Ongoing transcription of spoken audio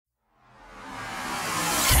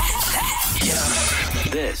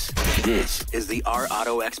This is the Our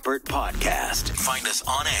Auto Expert podcast. Find us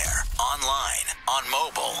on air, online, on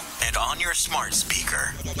mobile, and on your smart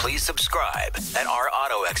speaker. Please subscribe at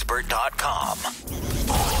ourautoexpert.com.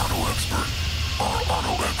 Our Auto Expert. Our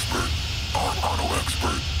Auto Expert. Our Auto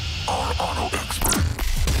Expert. Our Auto Expert.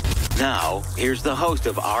 Now, here's the host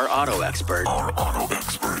of Our Auto Expert, Our Auto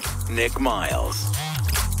Expert, Nick Miles.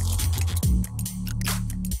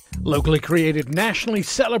 Locally created, nationally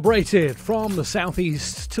celebrated, from the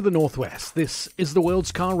southeast to the northwest. This is the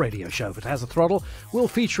world's car radio show. If it has a throttle, we'll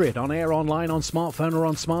feature it on air, online, on smartphone, or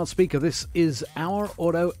on smart speaker. This is Our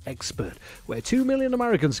Auto Expert, where 2 million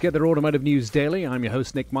Americans get their automotive news daily. I'm your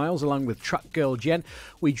host, Nick Miles, along with truck girl Jen.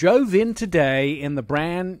 We drove in today in the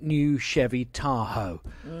brand new Chevy Tahoe.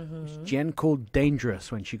 Jen called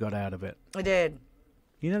dangerous when she got out of it. I did.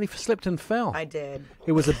 You nearly slipped and fell. I did.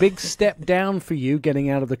 It was a big step down for you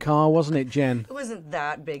getting out of the car, wasn't it, Jen? It wasn't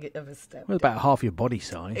that big of a step. It was about half your body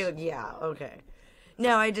size. Yeah, okay.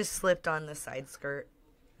 No, I just slipped on the side skirt.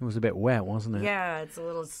 It was a bit wet, wasn't it? Yeah, it's a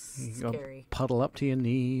little You got scary. puddle up to your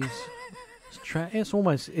knees.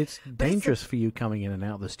 It's dangerous for you coming in and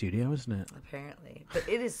out of the studio, isn't it? Apparently. But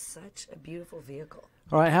it is such a beautiful vehicle.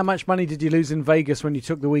 All right, how much money did you lose in Vegas when you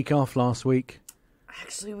took the week off last week?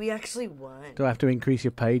 We actually won. Do I have to increase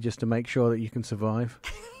your pay just to make sure that you can survive?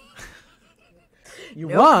 You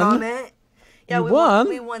No won? comment. Yeah, You we won?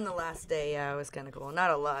 We won the last day. Yeah, it was kind of cool. Not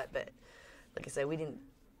a lot, but like I said, we didn't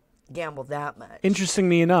gamble that much.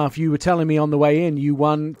 Interestingly enough, you were telling me on the way in you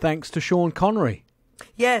won thanks to Ishaan Khatri.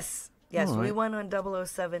 Yes, All we right. won on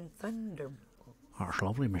 007 Thunderbolt. That's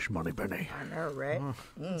lovely, Miss Moneypenny. I know, right?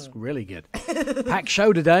 It's really good. Packed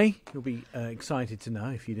show today. You'll be excited to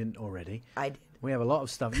know if you didn't already. I did. We have a lot of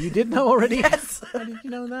stuff. You did know already? Yes. How did you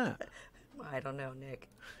know that? I don't know, Nick.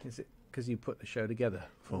 Is it because you put the show together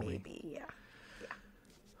for me? Maybe, yeah.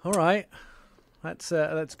 All right. That's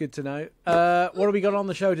good to know. What have we got on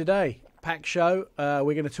the show today? Packed show.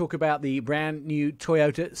 We're going to talk about the brand new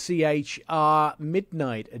Toyota CHR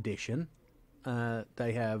Midnight Edition.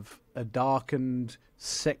 They have a darkened,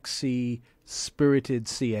 sexy, spirited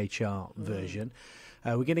CHR version.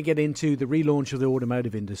 We're going to get into the relaunch of the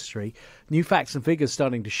automotive industry. New facts and figures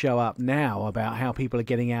starting to show up now about how people are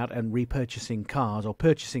getting out and repurchasing cars or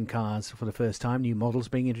purchasing cars for the first time. New models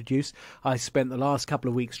being introduced. I spent the last couple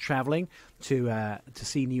of weeks traveling to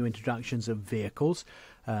see new introductions of vehicles.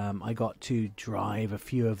 I got to drive a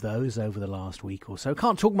few of those over the last week or so.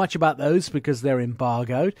 Can't talk much about those because they're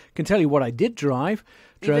embargoed. Can tell you what I did drive.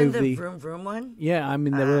 Even the vroom vroom one? Yeah, I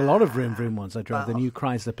mean, there were a lot of vroom vroom ones. I drove the new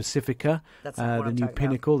Chrysler Pacifica, That's not what the I'm new talking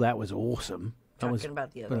Pinnacle. That was awesome. Talking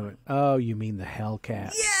about the other one. Oh, you mean the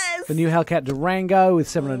Hellcat. Yes! The new Hellcat Durango with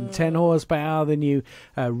 710 horsepower. The new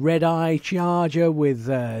Red Eye Charger with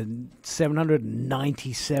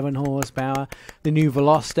 797 horsepower. The new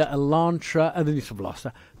Veloster Elantra.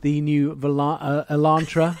 The new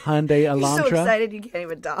Elantra, Hyundai Elantra. You're so excited you can't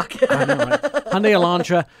even talk. I know, right? Hyundai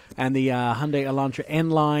Elantra and the Hyundai Elantra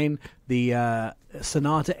N-Line, the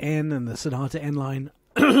Sonata N and the Sonata N-Line.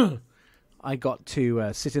 I got to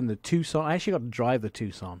sit in the Tucson. I actually got to drive the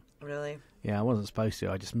Tucson. Really? Yeah, I wasn't supposed to.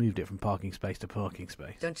 I just moved it from parking space to parking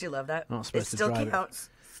space. Don't you love that? Not supposed it to still drive it. counts.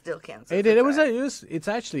 Still counts. It did. It's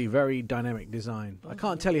actually very dynamic design. I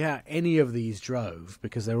can't tell you how any of these drove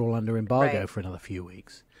because they're all under embargo Right. for another few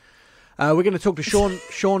weeks. We're going to talk to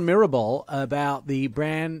Shawn Mirabel about the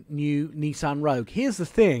brand new Nissan Rogue. Here's the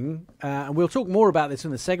thing, and we'll talk more about this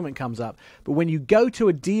when the segment comes up, but when you go to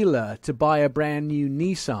a dealer to buy a brand new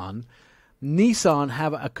Nissan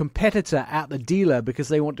have a competitor at the dealer because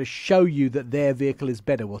they want to show you that their vehicle is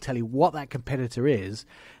better. We'll tell you what that competitor is,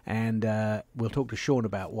 and we'll talk to Shawn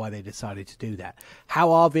about why they decided to do that.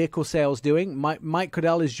 How are vehicle sales doing? Mike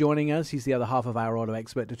Caudill is joining us. He's the other half of our auto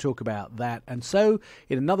expert to talk about that. And so,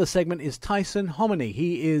 in another segment, is Tyson Jominy.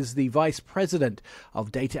 He is the Vice President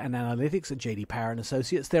of Data and Analytics at J.D. Power &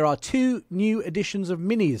 Associates. There are 2 new editions of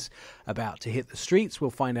Minis about to hit the streets. We'll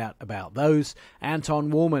find out about those.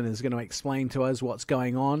 Anton Wahlman is going to explain to us what's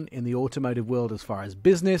going on in the automotive world as far as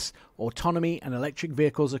business, autonomy, and electric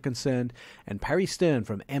vehicles are concerned. And Perry Stern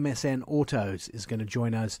from MSN Autos is going to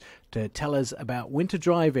join us to tell us about winter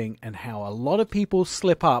driving and how a lot of people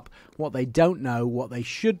slip up, what they don't know, what they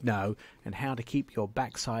should know, and how to keep your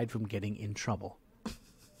backside from getting in trouble.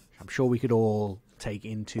 I'm sure we could all take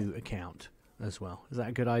into account as well. Is that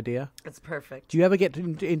a good idea? It's perfect. Do you ever get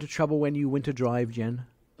into trouble when you winter drive, Jen?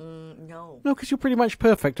 No. No, because you're pretty much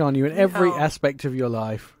perfect, aren't you, in every No. aspect of your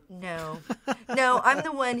life? No. No, I'm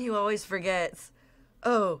the one who always forgets.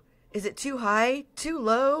 Oh, is it too high, too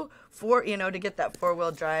low to get that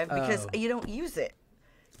 4-wheel drive? Because you don't use it,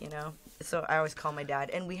 So I always call my dad,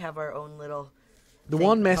 and we have our own little The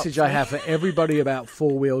one message I have for everybody about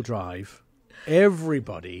four-wheel drive,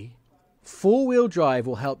 four-wheel drive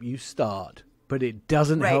will help you start, but it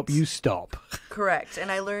doesn't help you stop. Correct. And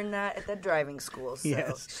I learned that at the driving school, so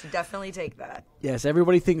Yes. you should definitely take that. Yes,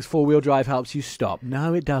 everybody thinks four-wheel drive helps you stop.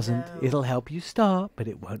 No, it doesn't. No. It'll help you start, but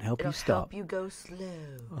it won't help you stop. It'll help you go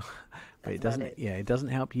slow. But it doesn't. Yeah, it doesn't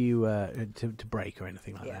help you to brake or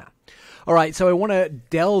anything like that. All right, so I want to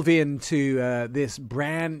delve into this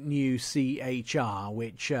brand new CHR,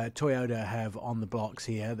 which Toyota have on the blocks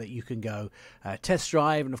here that you can go test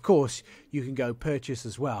drive, and of course you can go purchase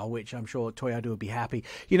as well, which I'm sure Toyota would be happy.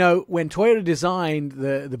 You know, when Toyota designed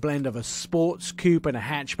the blend of a sports coupe and a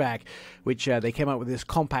hatchback, which they came up with this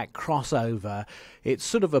compact crossover, it's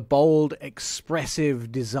sort of a bold,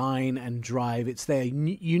 expressive design and drive. It's their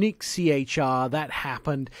unique CHR. That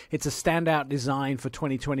happened. It's a standout design for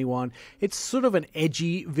 2021. It's sort of an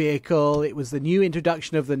edgy vehicle. It was the new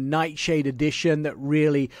introduction of the Nightshade edition that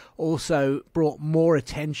really also brought more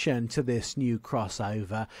attention to this new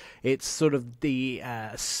crossover. It's sort of the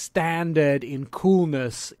standard in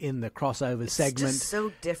coolness in the crossover segment. It's just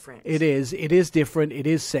so different. It is. It is different. It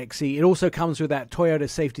is sexy. It also comes with that Toyota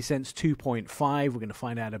Safety Sense 2.5. We're going to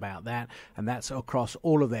find out about that, and that's across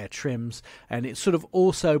all of their trims. And it sort of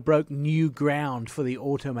also broke new ground for the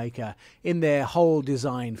automaker in their whole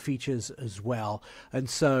design features as well. And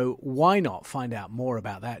so why not find out more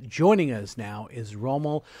about that? Joining us now is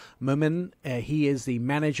Rommel Momen. He is the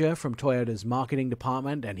manager from Toyota's marketing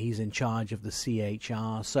department, and he's in charge of the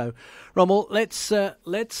CHR. So Rommel,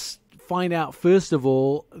 let's find out first of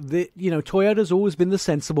all that, you know, Toyota's always been the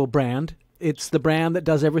sensible brand. It's the brand that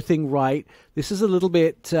does everything right. This is a little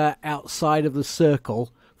bit outside of the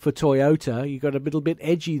circle for Toyota. You got a little bit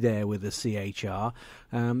edgy there with the CHR.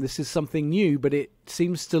 This is something new, but it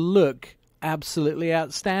seems to look absolutely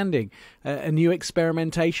outstanding. A new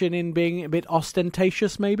experimentation in being a bit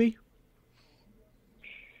ostentatious, maybe?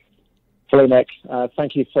 Hello, Nick.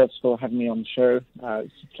 Thank you first for having me on the show.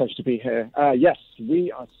 It's a pleasure to be here. Yes,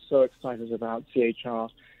 we are so excited about CHR.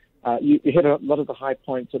 You hit a lot of the high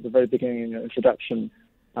points at the very beginning in your introduction,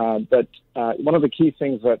 but one of the key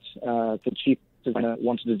things that the chief designer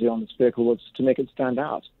wanted to do on this vehicle was to make it stand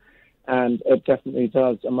out, and it definitely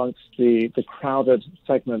does amongst the crowded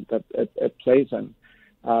segment that it plays in.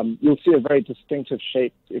 You'll see a very distinctive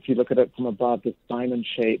shape if you look at it from above, this diamond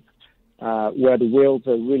shape, where the wheels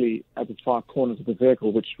are really at the far corners of the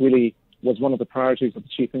vehicle, which really was one of the priorities of the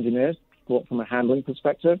chief engineers, thought from a handling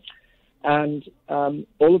perspective. And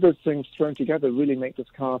all of those things thrown together really make this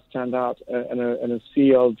car stand out in a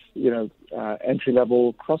sea of,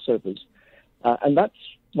 entry-level crossovers. And that's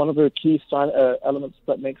one of the key style elements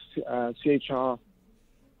that makes CHR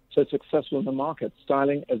so successful in the market.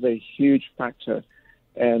 Styling is a huge factor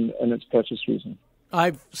in its purchase reason.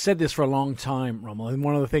 I've said this for a long time, Rommel, and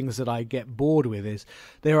one of the things that I get bored with is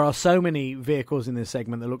there are so many vehicles in this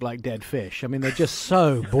segment that look like dead fish. I mean, they're just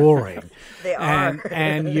so boring. They are.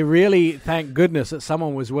 And you really, thank goodness that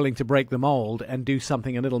someone was willing to break the mold and do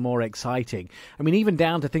something a little more exciting. I mean, even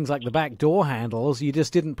down to things like the back door handles, you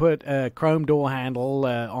just didn't put a chrome door handle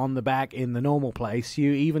on the back in the normal place.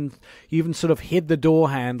 You even sort of hid the door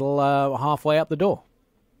handle halfway up the door.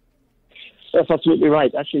 That's absolutely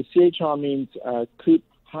right. Actually, CHR means coupe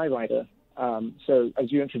high rider. So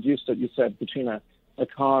as you introduced it, you said between a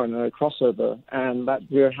car and a crossover, and that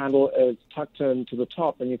rear handle is tucked in to the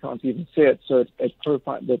top, and you can't even see it. So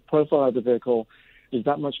the profile of the vehicle is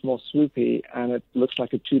that much more swoopy, and it looks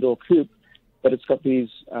like a two-door coupe, but it's got these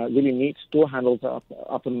really neat door handles up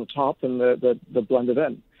on the top, and they're blended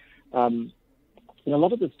in. A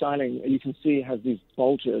lot of the styling you can see has these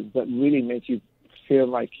bulges that really make you feel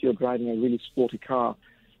like you're driving a really sporty car.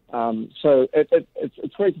 So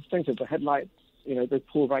it's very distinctive. The headlights, they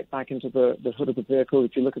pull right back into the hood of the vehicle.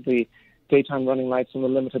 If you look at the daytime running lights on the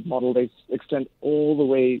limited model, they extend all the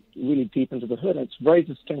way really deep into the hood. It's very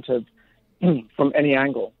distinctive from any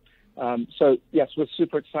angle. So, yes, we're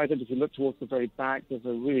super excited. If you look towards the very back, there's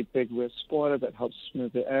a really big rear spoiler that helps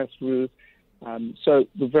smooth the air through. So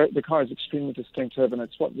the car is extremely distinctive, and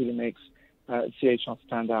it's what really makes CHR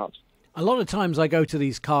stand out. A lot of times I go to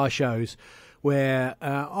these car shows where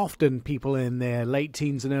often people in their late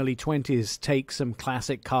teens and early 20s take some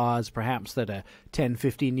classic cars, perhaps that are 10,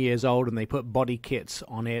 15 years old, and they put body kits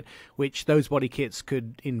on it, which those body kits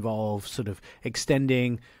could involve sort of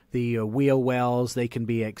extending the wheel wells. They can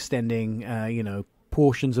be extending,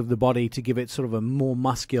 portions of the body to give it sort of a more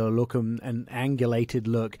muscular look and an angulated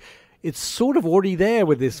look. It's sort of already there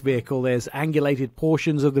with this vehicle. There's angulated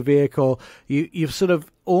portions of the vehicle. You've sort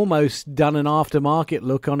of almost done an aftermarket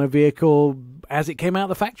look on a vehicle as it came out of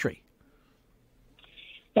the factory.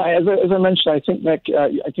 As I mentioned, I think, Nick,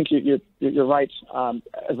 I think you're right.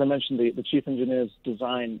 As I mentioned, the chief engineer's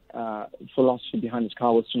design philosophy behind this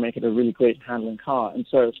car was to make it a really great handling car. And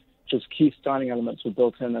so just key styling elements were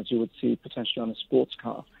built in, as you would see potentially on a sports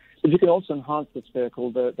car. But you can also enhance this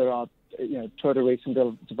vehicle. There are, Toyota Racing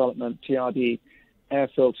Development, TRD, air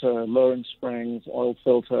filter, lowering springs, oil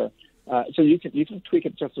filter. So you can tweak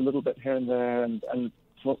it just a little bit here and there. And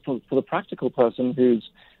for the practical person who's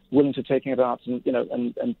willing to taking it out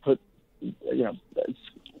and put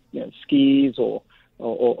skis or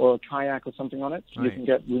a kayak or something on it, right. You can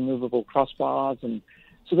get removable crossbars, and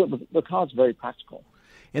so the car's very practical.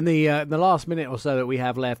 In the last minute or so that we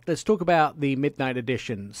have left, let's talk about the Midnight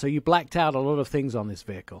Edition. So you blacked out a lot of things on this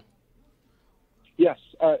vehicle. Yes,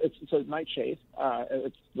 it's Nightshade.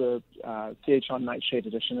 It's the Ishaan Nightshade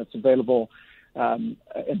Edition. It's available in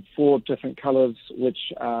 4 different colors,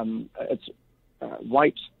 which it's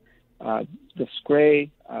white, this gray,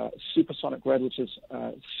 supersonic red, which is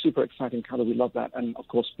a super exciting color. We love that. And, of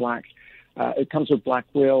course, black. It comes with black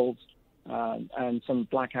wheels and some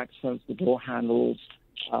black accents, the door handles.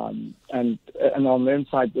 And on the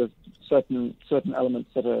inside, there's certain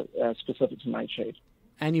elements that are specific to Nightshade.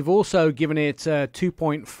 And you've also given it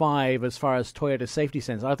 2.5 as far as Toyota Safety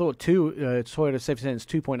Sense. I thought Toyota Safety Sense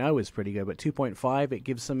 2.0 is pretty good, but 2.5, it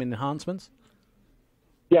gives some enhancements?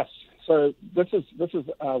 Yes. So this is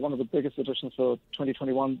one of the biggest additions for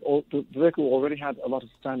 2021. The vehicle already had a lot of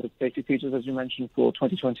standard safety features, as you mentioned, for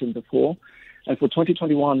 2020 and before. And for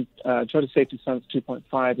 2021, Toyota Safety Sense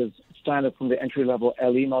 2.5 is standard from the entry-level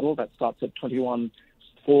LE model that starts at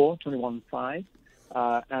 21.4, 21.5.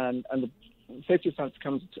 And the Safety Sense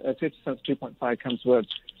 2.5 comes with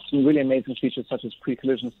some really amazing features such as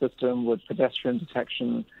pre-collision system with pedestrian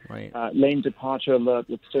detection, right. Lane departure alert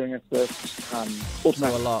with steering assist,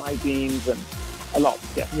 automatic high beams, and a lot.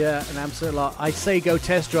 Yeah, an absolute lot. I say go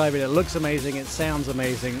test drive it. It looks amazing. It sounds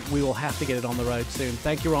amazing. We will have to get it on the road soon.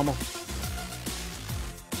 Thank you, Rommel.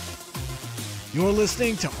 You're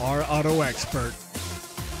listening to Our Auto Expert.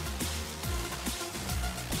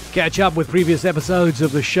 Catch up with previous episodes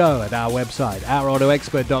of the show at our website,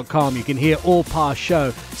 ourautoexpert.com. You can hear all past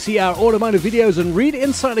show, see our automotive videos, and read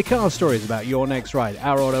insider car stories about your next ride.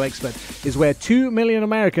 Our Auto Expert is where 2 million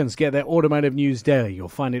Americans get their automotive news daily. You'll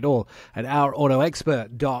find it all at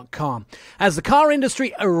ourautoexpert.com. As the car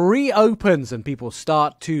industry reopens and people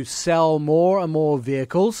start to sell more and more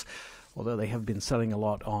vehicles, although they have been selling a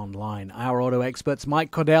lot online. Our auto experts,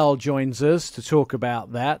 Mike Caudill, joins us to talk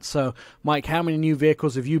about that. So, Mike, how many new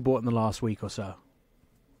vehicles have you bought in the last week or so?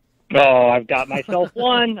 Oh, I've got myself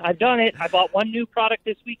one. I've done it. I bought one new product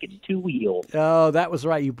this week. It's 2 wheels. Oh, that was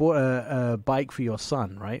right. You bought a bike for your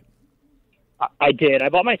son, right? I did. I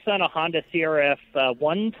bought my son a Honda CRF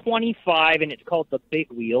 125, and it's called the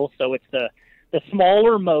Big Wheel. So it's the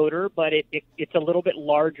smaller motor, but it's a little bit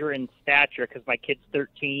larger in stature because my kid's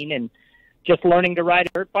 13 and just learning to ride a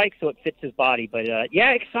dirt bike, so it fits his body. But, yeah,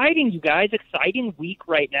 exciting, you guys. Exciting week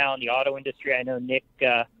right now in the auto industry. I know, Nick,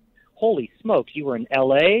 holy smokes, you were in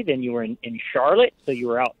L.A., then you were in Charlotte, so you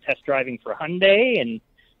were out test driving for Hyundai, and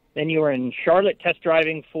then you were in Charlotte test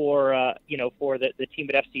driving for the team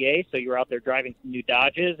at FCA, so you were out there driving some new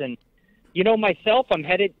Dodges. And, myself, I'm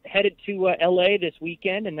headed to L.A. this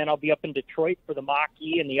weekend, and then I'll be up in Detroit for the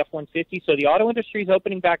Mach-E and the F-150. So the auto industry is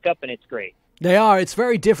opening back up, and it's great. They are. It's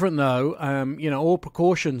very different, though. All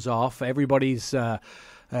precautions off. Everybody's,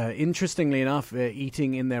 interestingly enough,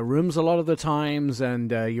 eating in their rooms a lot of the times,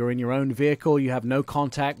 and you're in your own vehicle. You have no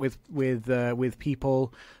contact with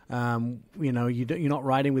people. You're not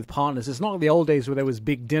riding with partners. It's not like the old days where there was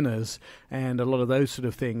big dinners and a lot of those sort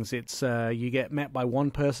of things. It's you get met by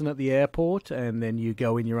one person at the airport, and then you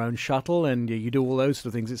go in your own shuttle, and you do all those sort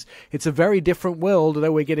of things. It's a very different world,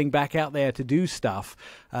 although we're getting back out there to do stuff.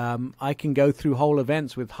 I can go through whole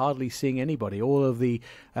events with hardly seeing anybody. All of the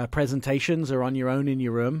presentations are on your own in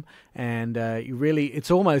your room, and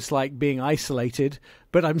it's almost like being isolated,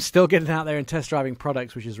 but I'm still getting out there and test driving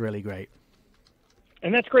products, which is really great.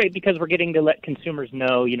 And that's great because we're getting to let consumers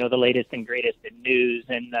know, the latest and greatest in news.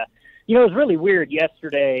 And, it was really weird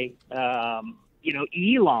yesterday. Elon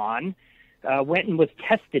went and was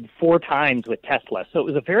tested 4 times with Tesla. So it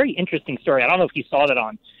was a very interesting story. I don't know if you saw that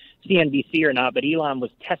on CNBC or not, but Elon was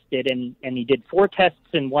tested and he did 4 tests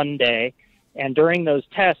in one day. And during those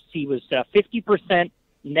tests, he was 50%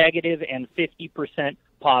 negative and 50%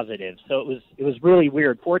 positive. So it was really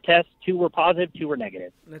weird. 4 tests, 2 were positive, 2 were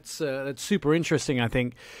negative. That's super interesting. I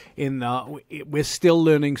think we're still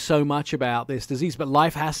learning so much about this disease, but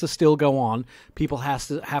life has to still go on. People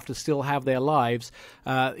have to still have their lives.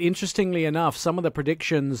 Interestingly enough, some of the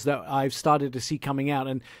predictions that I've started to see coming out,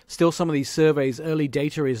 and still some of these surveys, early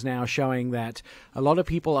data is now showing that a lot of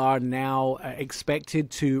people are now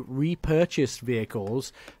expected to repurchase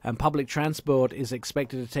vehicles, and public transport is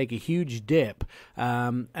expected to take a huge dip.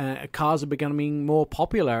 Cars are becoming more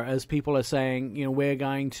popular as people are saying, we're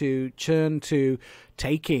going to turn to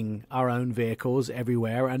taking our own vehicles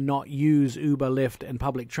everywhere and not use Uber, Lyft, and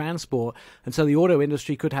public transport. And so the auto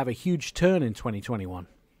industry could have a huge turn in 2021.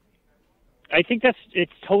 I think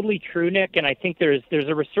it's totally true, Nick, and I think there's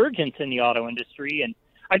a resurgence in the auto industry, and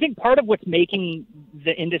I think part of what's making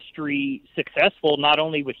the industry successful, not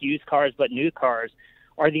only with used cars but new cars,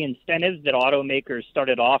 are the incentives that automakers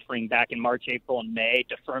started offering back in March, April, and May,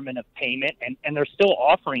 deferment of payment, and they're still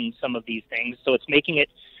offering some of these things. So it's making it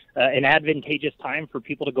an advantageous time for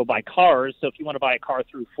people to go buy cars. So if you want to buy a car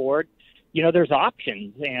through Ford, there's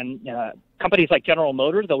options. And companies like General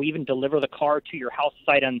Motors, they'll even deliver the car to your house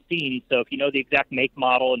sight unseen. So if you know the exact make,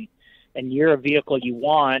 model, and year of vehicle you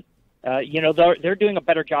want, they're doing a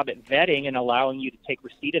better job at vetting and allowing you to take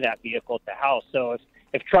receipt of that vehicle at the house. So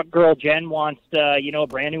if Truck Girl Jen wants, a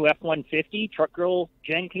brand new F-150, Truck Girl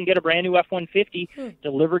Jen can get a brand new F-150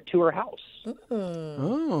 delivered to her house.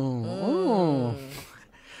 Oh.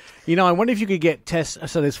 I wonder if you could get tests.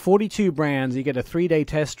 So there's 42 brands. You get a 3-day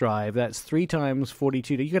test drive. That's 3 times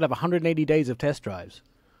 42. You could have 180 days of test drives.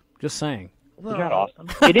 Just saying. Isn't that awesome?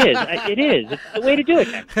 It is. It is. It's the way to do it,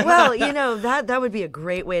 Nick. Well, that would be a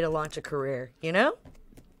great way to launch a career,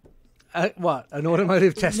 What, an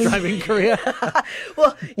automotive test driving career?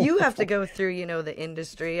 Well, you have to go through, the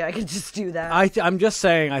industry. I could just do that. I'm just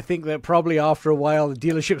saying, I think that probably after a while, the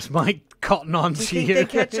dealerships might cotton on to you. They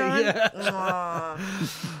catch on?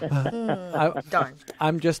 Darn.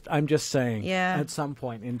 I'm just saying, yeah. At some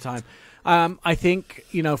point in time. I think,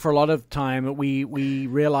 for a lot of time, we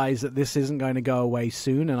realize that this isn't going to go away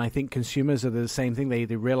soon, and I think consumers are the same thing. They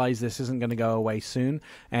realize this isn't going to go away soon,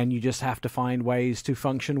 and you just have to find ways to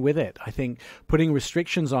function with it. I think putting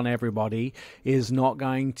restrictions on everybody is not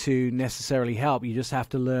going to necessarily help. You just have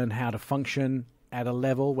to learn how to function at a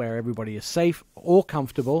level where everybody is safe or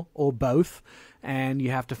comfortable or both, and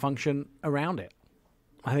you have to function around it.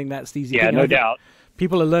 I think that's the easy thing. Yeah, no doubt.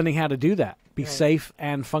 People are learning how to do that. Be safe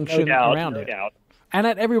and function around it. No doubt. And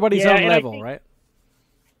at everybody's own level, right?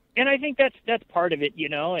 And I think that's part of it,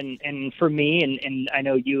 and for me, and I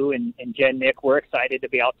know you and Jen, Nick, we're excited to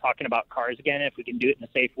be out talking about cars again. If we can do it in a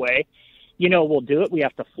safe way, we'll do it. We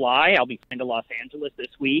have to fly. I'll be flying to Los Angeles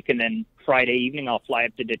this week, and then Friday evening I'll fly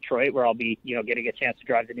up to Detroit, where I'll be, getting a chance to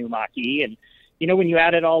drive the new Mach-E. And, when you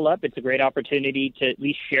add it all up, it's a great opportunity to at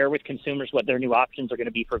least share with consumers what their new options are going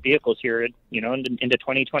to be for vehicles here, into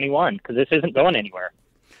 2021, because this isn't going anywhere.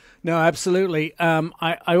 No, absolutely.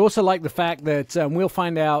 I also like the fact that we'll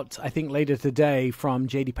find out, I think, later today from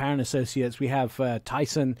J.D. Power and Associates. We have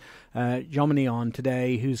Tyson Jominy on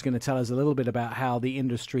today, who's going to tell us a little bit about how the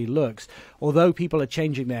industry looks. Although people are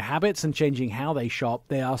changing their habits and changing how they shop,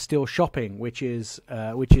 they are still shopping, which is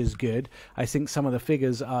good. I think some of the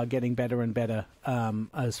figures are getting better and better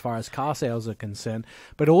as far as car sales are concerned.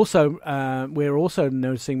 But also, we're also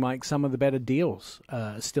noticing, Mike, some of the better deals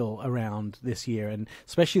still around this year, and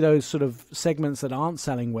especially those sort of segments that aren't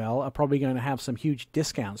selling well are probably going to have some huge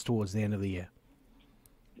discounts towards the end of the year.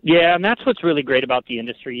 Yeah, and that's what's really great about the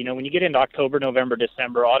industry. When you get into October, November,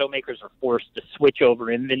 December, automakers are forced to switch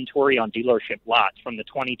over inventory on dealership lots from the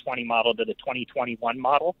 2020 model to the 2021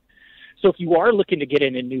 model. So if you are looking to get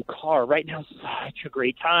in a new car, right now is such a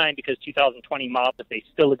great time, because 2020 models, if they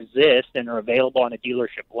still exist and are available on a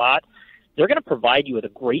dealership lot, they're going to provide you with a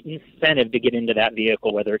great incentive to get into that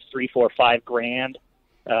vehicle, whether it's $3, $4, $5,000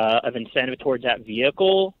 of incentive towards that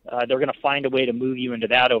vehicle. They're going to find a way to move you into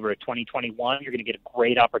that over at 2021. You're going to get a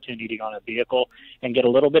great opportunity on a vehicle and get a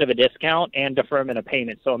little bit of a discount and deferment of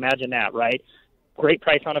payment. So imagine that, right? Great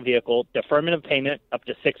price on a vehicle, deferment of payment up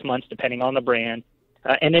to 6 months depending on the brand,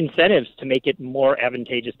 and incentives to make it more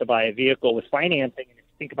advantageous to buy a vehicle with financing. And if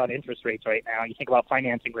you think about interest rates right now, you think about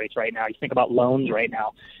financing rates right now, you think about loans right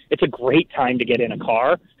now, it's a great time to get in a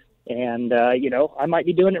car. And, I might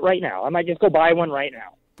be doing it right now. I might just go buy one right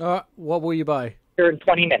now. What will you buy? Here in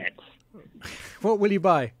 20 minutes. What will you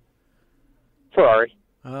buy? Ferrari.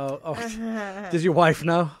 Oh. Does your wife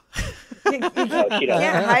know? No, she doesn't.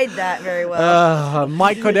 Can't hide that very well.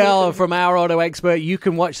 Mike Caudill from Our Auto Expert. You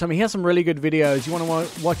can watch some. He has some really good videos. You want to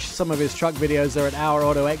watch some of his truck videos? They're at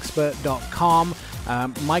ourautoexpert.com.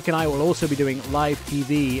 Mike and I will also be doing live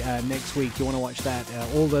TV next week. You want to watch that?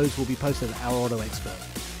 All those will be posted at Our Auto Expert.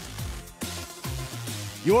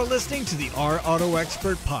 You're listening to the Our Auto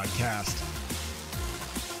Expert podcast.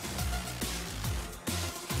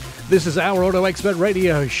 This is Our Auto Expert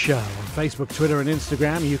radio show. On Facebook, Twitter, and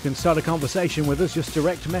Instagram, you can start a conversation with us. Just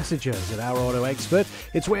direct messages at Our Auto Expert.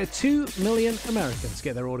 It's where 2 million Americans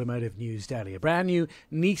get their automotive news daily. A brand new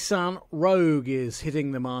Nissan Rogue is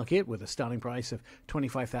hitting the market with a starting price of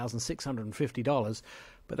 $25,650.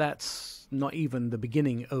 But that's not even the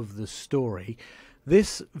beginning of the story.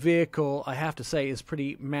 This vehicle, I have to say, is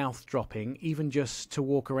pretty mouth-dropping, even just to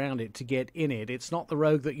walk around it, to get in it. It's not the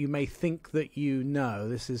Rogue that you may think that you know.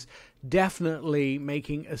 This is definitely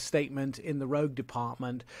making a statement in the Rogue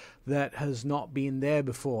department that has not been there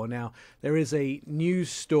before. Now, there is a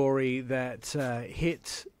news story that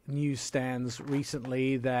hit newsstands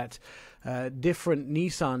recently that different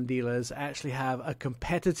Nissan dealers actually have a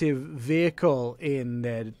competitive vehicle in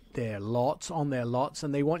their lots,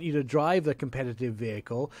 and they want you to drive the competitive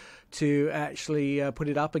vehicle to actually put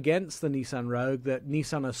it up against the Nissan Rogue, that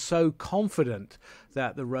Nissan are so confident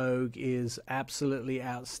that the Rogue is absolutely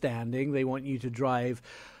outstanding. They want you to drive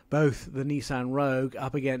both the Nissan Rogue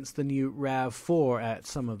up against the new RAV4 at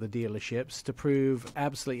some of the dealerships to prove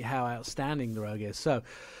absolutely how outstanding the Rogue is. So,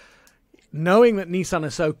 knowing that Nissan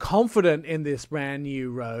is so confident in this brand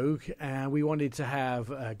new Rogue, we wanted to have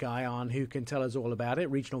a guy on who can tell us all about it.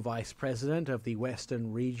 Regional Vice President of the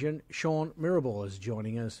Western Region, Shawn Mirabel, is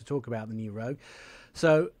joining us to talk about the new Rogue.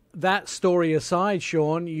 So that story aside,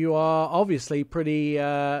 Shawn, you are obviously pretty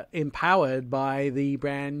empowered by the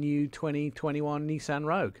brand new 2021 Nissan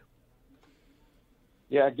Rogue.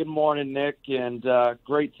 Yeah, good morning, Nick, and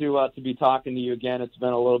great to be talking to you again. It's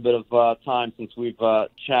been a little bit of time since we've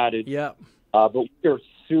chatted. Yeah. But we're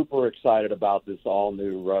super excited about this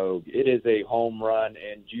all-new Rogue. It is a home run,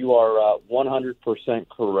 and you are 100%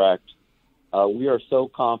 correct. We are so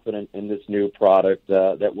confident in this new product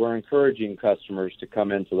that we're encouraging customers to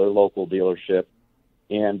come into their local dealership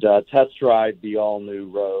and test drive the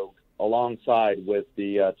all-new Rogue alongside with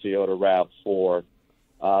the Toyota RAV4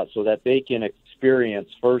 so that they can experience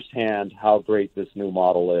firsthand how great this new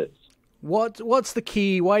model is. What's the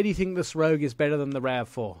key? Why do you think this Rogue is better than the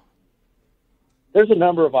RAV4? There's a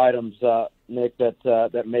number of items, Nick,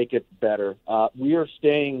 that make it better. We are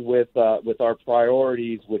staying with our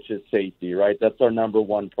priorities, which is safety, right? That's our number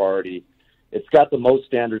one priority. It's got the most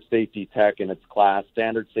standard safety tech in its class,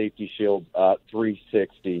 Standard Safety Shield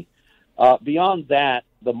 360. Beyond that,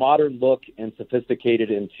 the modern look and sophisticated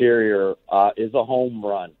interior is a home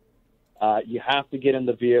run. You have to get in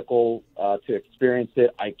the vehicle to experience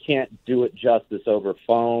it. I can't do it justice over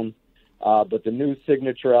phone, but the new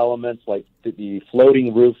signature elements like the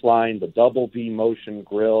floating roofline, the double V motion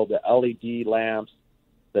grille, the LED lamps,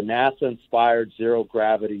 the NASA-inspired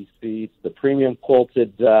zero-gravity seats, the premium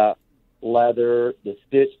quilted leather, the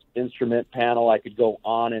stitched instrument panel. I could go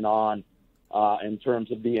on and on in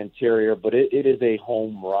terms of the interior, but it is a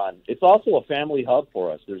home run. It's also a family hub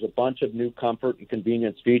for us. There's a bunch of new comfort and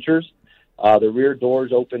convenience features. The rear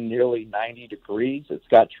doors open nearly 90 degrees. It's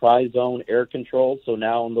got tri-zone air controls, so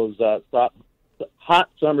now on those hot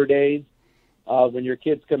summer days, when your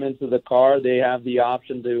kids come into the car, they have the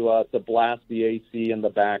option to blast the AC in the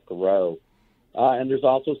back row. And there's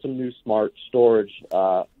also some new smart storage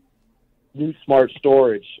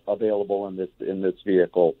available in this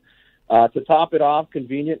vehicle. To top it off,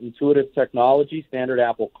 convenient, intuitive technology, standard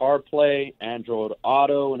Apple CarPlay, Android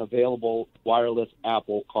Auto, and available wireless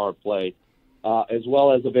Apple CarPlay, as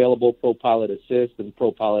well as available ProPilot Assist and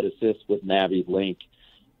ProPilot Assist with Navi Link.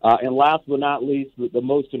 And last but not least, the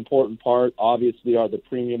most important part, obviously, are the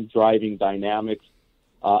premium driving dynamics.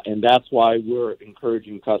 And that's why we're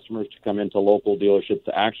encouraging customers to come into local dealerships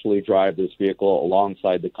to actually drive this vehicle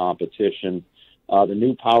alongside the competition. The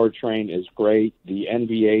new powertrain is great. The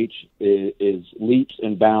NVH is leaps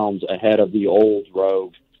and bounds ahead of the old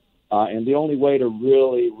Rogue. And the only way to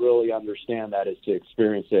really, really understand that is to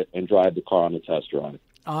experience it and drive the car on a test drive.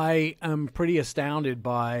 I am pretty astounded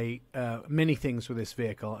by many things with this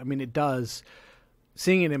vehicle. I mean,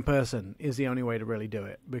 seeing it in person is the only way to really do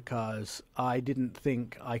it, because I didn't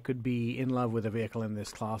think I could be in love with a vehicle in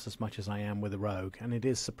this class as much as I am with a Rogue. And it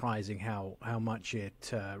is surprising how much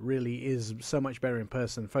it really is so much better in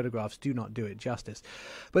person. Photographs do not do it justice.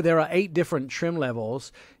 But there are 8 different trim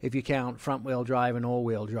levels if you count front-wheel drive and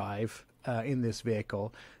all-wheel drive in this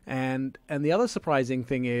vehicle. And the other surprising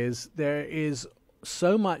thing is there is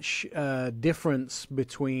so much difference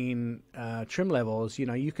between trim levels. You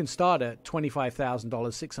know, you can start at $25,000,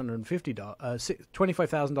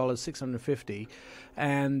 $650,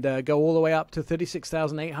 and go all the way up to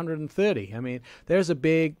 $36,830. I mean, there's a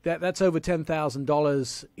big that's over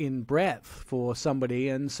 $10,000 in breadth for somebody,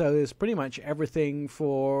 and so there's pretty much everything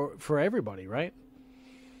for everybody, right?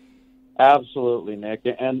 Absolutely, Nick.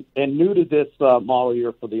 And new to this model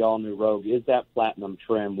year for the all-new Rogue is that Platinum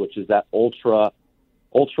trim, which is that ultra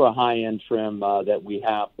high-end trim that we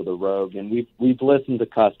have for the Rogue. And we've listened to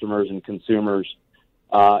customers and consumers,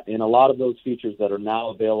 and a lot of those features that are now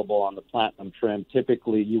available on the Platinum trim,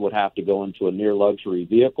 typically you would have to go into a near-luxury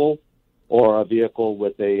vehicle or a vehicle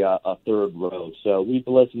with a third row. So we've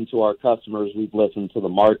listened to our customers, we've listened to the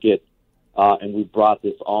market, and we've brought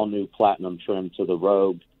this all-new Platinum trim to the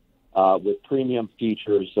Rogue. With premium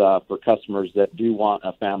features for customers that do want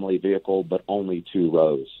a family vehicle, but only 2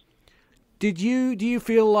 rows. Do you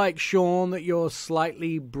feel like, Sean, that you're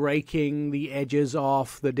slightly breaking the edges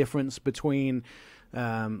off the difference between,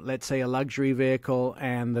 let's say, a luxury vehicle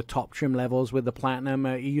and the top trim levels with the Platinum?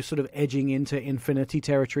 Are you sort of edging into infinity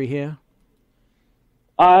territory here?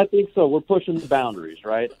 I think so. We're pushing the boundaries,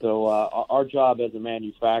 right? So our job as a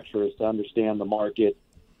manufacturer is to understand the market,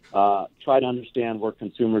 try to understand where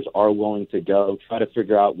consumers are willing to go, try to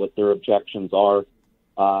figure out what their objections are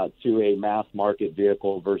to a mass market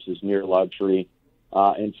vehicle versus near luxury,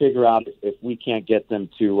 and figure out if we can't get them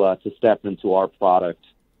to step into our product.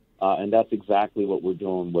 And that's exactly what we're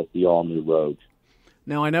doing with the all-new Rogue.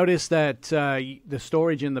 Now, I noticed that the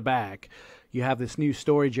storage in the back, you have this new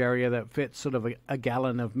storage area that fits sort of a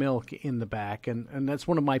gallon of milk in the back. And that's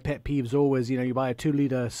one of my pet peeves always. You know, you buy a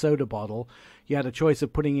 2-liter soda bottle, you had a choice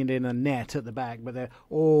of putting it in a net at the back,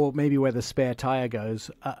 or maybe where the spare tire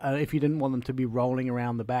goes, if you didn't want them to be rolling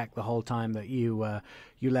around the back the whole time that you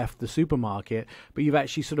left the supermarket. But you've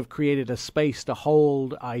actually sort of created a space to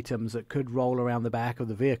hold items that could roll around the back of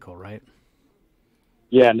the vehicle, right?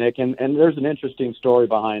 Yeah, Nick, and there's an interesting story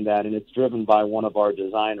behind that, and it's driven by one of our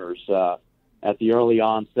designers. At the early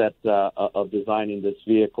onset of designing this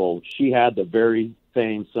vehicle, she had the very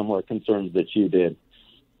same similar concerns that you did.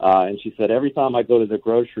 And she said, every time I go to the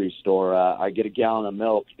grocery store, I get a gallon of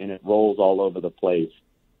milk and it rolls all over the place.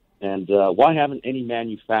 And why haven't any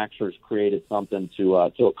manufacturers created something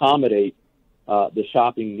to accommodate the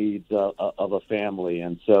shopping needs of a family?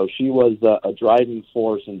 And so she was a driving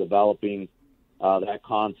force in developing that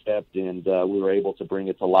concept, and we were able to bring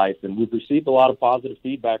it to life. And we've received a lot of positive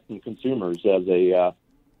feedback from consumers as a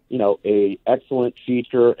excellent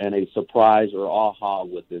feature and a surprise or aha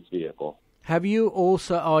with this vehicle. Are you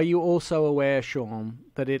also aware, Sean,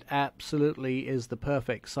 that it absolutely is the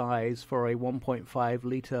perfect size for a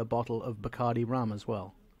 1.5-liter bottle of Bacardi rum as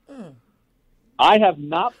well? I have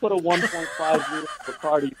not put a 1.5-liter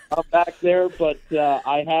Bacardi rum back there, but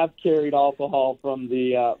I have carried alcohol from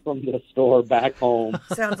the store back home.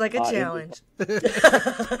 Sounds like a challenge.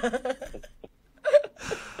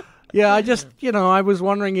 Yeah, I was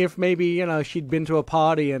wondering if maybe, she'd been to a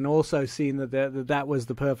party and also seen that was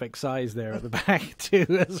the perfect size there at the back too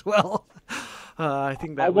as well. I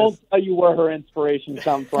think that won't tell you where her inspiration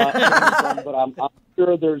came from, but I'm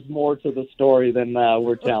sure there's more to the story than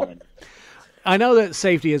we're telling. I know that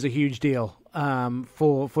safety is a huge deal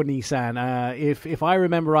for Nissan. If I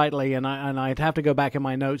remember rightly, and I'd have to go back in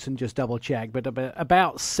my notes and just double check, but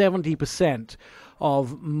about 70%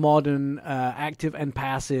 of modern active and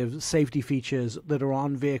passive safety features that are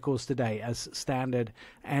on vehicles today as standard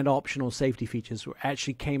and optional safety features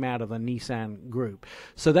actually came out of the Nissan group.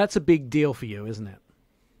 So that's a big deal for you, isn't it?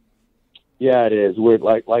 Yeah, it is. We're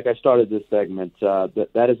like I started this segment.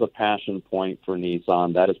 That is a passion point for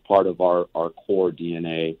Nissan. That is part of our core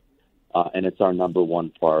DNA, and it's our number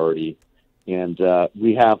one priority. And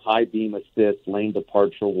we have high beam assist, lane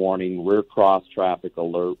departure warning, rear cross traffic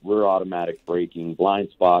alert, rear automatic braking, blind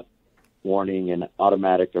spot warning, and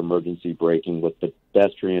automatic emergency braking with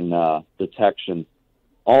pedestrian detection.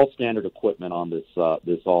 All standard equipment on this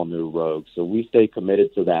all new Rogue. So we stay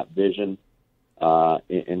committed to that vision.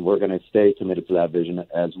 And we're going to stay committed to that vision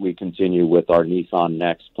as we continue with our Nissan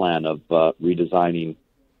Next plan of redesigning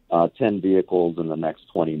 10 vehicles in the next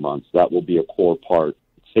 20 months. That will be a core part.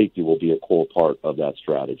 Safety will be a core part of that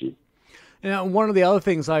strategy. Now, one of the other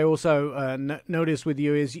things I also noticed with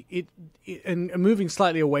you is and moving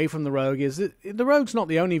slightly away from the Rogue, is that the Rogue's not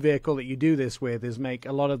the only vehicle that you do this with, is make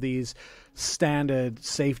a lot of these standard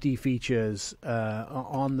safety features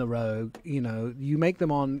on the Rogue. You know, you make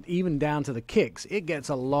them on even down to the kicks. It gets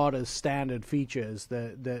a lot of standard features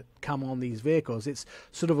that come on these vehicles. It's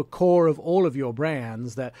sort of a core of all of your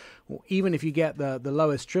brands that even if you get the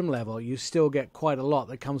lowest trim level, you still get quite a lot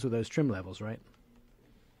that comes with those trim levels, right?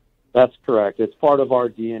 That's correct. It's part of our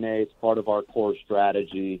DNA. It's part of our core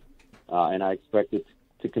strategy, and I expect it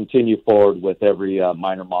to continue forward with every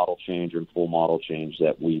minor model change or full model change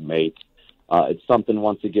that we make. It's something,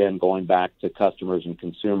 once again, going back to customers and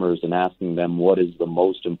consumers and asking them what is the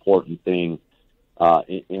most important thing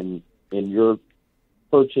in your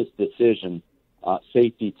purchase decision.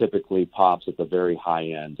 Safety typically pops at the very high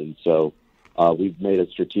end, and so we've made a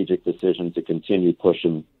strategic decision to continue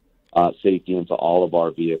pushing safety into all of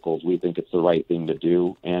our vehicles. We think it's the right thing to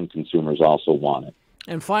do, and consumers also want it.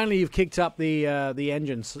 And finally, you've kicked up the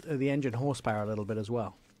engine horsepower a little bit as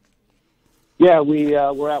well. Yeah,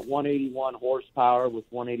 we're at 181 horsepower with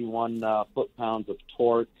 181 foot-pounds of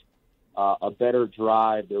torque. A better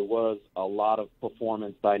drive. There was a lot of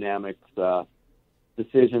performance dynamics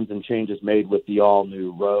decisions and changes made with the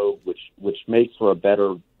all-new Rogue, which makes for a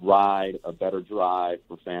better ride, a better drive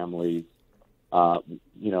for families.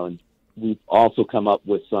 And we've also come up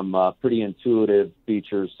with some pretty intuitive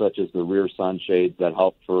features such as the rear sunshades that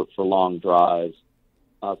help for long drives.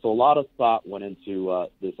 So a lot of thought went into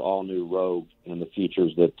this all-new Rogue and the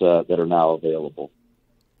features that are now available.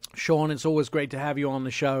 Sean, it's always great to have you on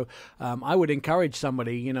the show. I would encourage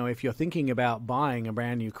somebody, if you're thinking about buying a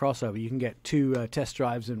brand new crossover, you can get two test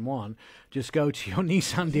drives in one. Just go to your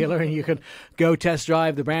Nissan dealer and you can go test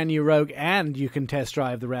drive the brand new Rogue and you can test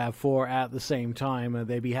drive the RAV4 at the same time.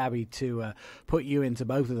 They'd be happy to put you into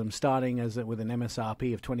both of them, starting with an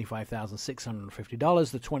MSRP of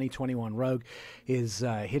 $25,650. The 2021 Rogue is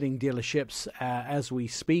hitting dealerships as we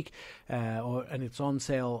speak, and it's on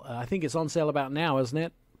sale. I think it's on sale about now, isn't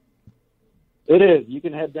it? It is. You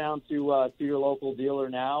can head down to your local dealer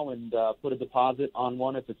now and put a deposit on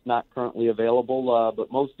one if it's not currently available. But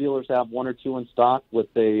most dealers have one or two in stock, with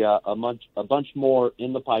a bunch more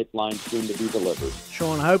in the pipeline soon to be delivered.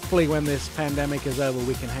 Sean, hopefully when this pandemic is over,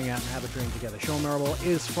 we can hang out and have a drink together. Shawn Mirabel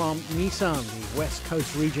is from Nissan, the West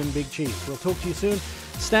Coast region Big Chief. We'll talk to you soon.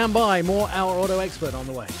 Stand by. More Our Auto Expert on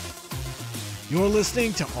the way. You're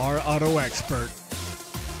listening to Our Auto Expert.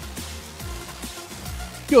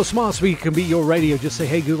 Your smart speaker can be your radio. Just say,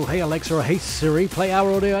 hey Google, hey Alexa, or hey Siri, play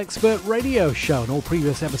Our Audio Expert radio show. And all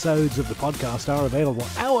previous episodes of the podcast are available.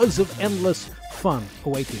 Hours of endless fun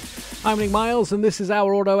await you. I'm Nick Miles, and this is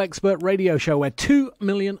Our Auto Expert radio show, where 2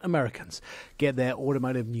 million Americans get their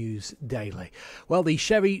automotive news daily. Well, the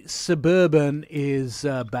Chevy Suburban is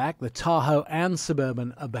back. The Tahoe and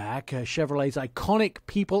Suburban are back. Chevrolet's iconic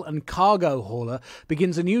people and cargo hauler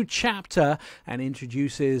begins a new chapter and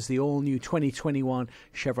introduces the all-new 2021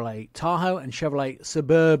 Chevrolet Tahoe and Chevrolet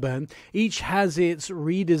Suburban. Each has its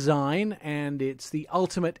redesign, and it's the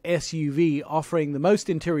ultimate SUV, offering the most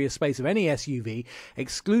interior space of any SUV,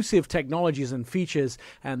 exclusive technologies and features,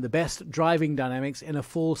 and the best driving dynamics in a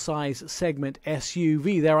full-size segment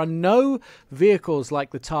SUV. There are no vehicles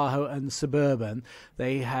like the Tahoe and Suburban.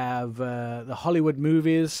 They have the Hollywood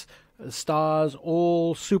movies stars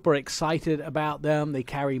all super excited about them. They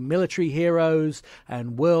carry military heroes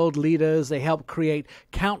and world leaders. They help create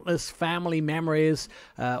countless family memories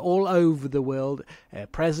all over the world.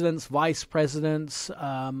 Presidents, vice presidents,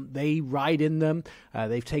 they ride in them.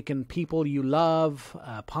 They've taken people you love,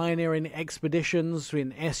 pioneering expeditions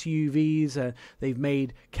in SUVs. They've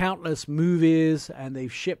made countless movies, and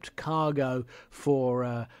they've shipped cargo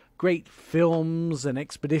for great films and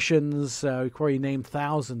expeditions. Corey named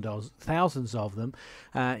thousands of them.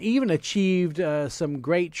 Even achieved some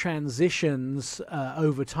great transitions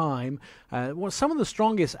over time. Some of the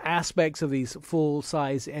strongest aspects of these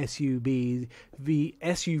full-size SUVs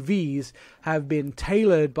have been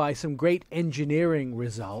tailored by some great engineering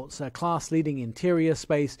results. Class-leading interior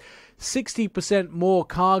space, 60% more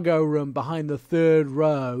cargo room behind the third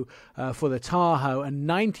row for the Tahoe, and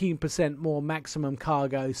 19% more maximum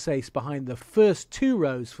cargo space behind the first two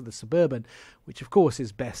rows for the Suburban, which of course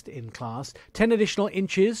is best in class. 10 additional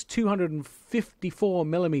inches, 254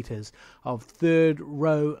 millimeters of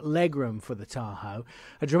third-row legroom for the Tahoe.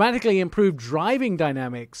 A dramatically improved driving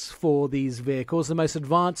dynamics for these vehicles. The most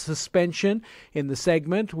advanced suspension in the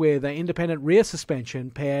segment, with an independent rear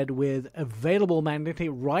suspension paired with available magnetic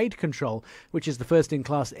ride control, which is the first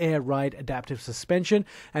in-class air ride adaptive suspension.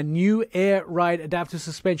 And new air ride adaptive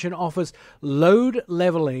suspension offers load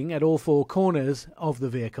leveling at all four corners of the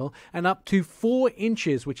vehicle and up to 4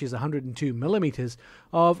 inches, which is 102 millimeters,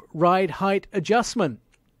 of ride height adjustment.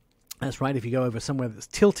 That's right, if you go over somewhere that's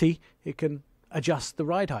tilty, it can adjust the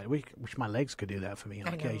ride height. Wish my legs could do that for me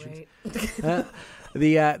on occasions. Right?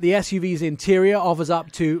 The SUV's interior offers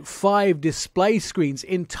up to 5 display screens.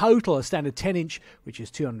 In total, a standard 10-inch, which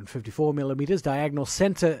is 254 millimeters, diagonal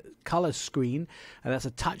center color screen, and that's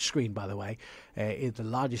a touch screen, by the way, is the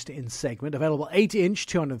largest in segment. Available 8-inch,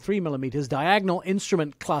 203 millimeters, diagonal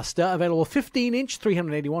instrument cluster. Available 15-inch,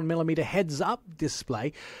 381 millimeter heads-up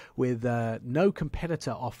display, with no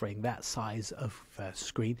competitor offering that size of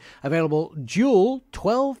screen. Available dual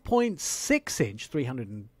 12.6-inch,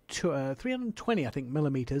 320, I think,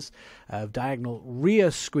 millimeters of diagonal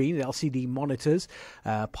rear screen, LCD monitors,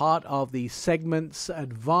 part of the segment's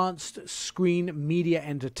advanced screen media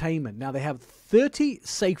entertainment. Now, they have 30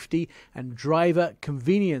 safety and driver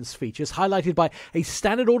convenience features, highlighted by a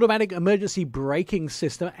standard automatic emergency braking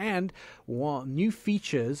system and new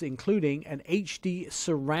features, including an HD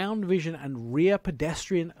surround vision and rear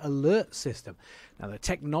pedestrian alert system. Now, the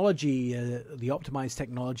technology, the optimized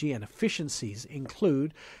technology and efficiencies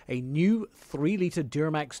include a new 3-liter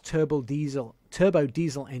Duramax turbo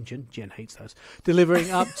diesel engine, Jen hates those,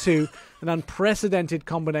 delivering up to an unprecedented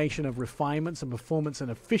combination of refinements and performance and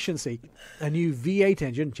efficiency. A new V8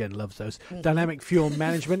 engine, Jen loves those, dynamic fuel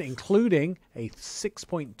management, including a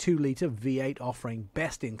 6.2-liter V8 offering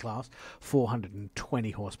best in class,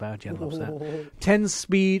 420 horsepower, Jen loves that.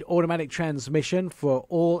 10-speed automatic transmission for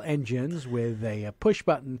all engines with a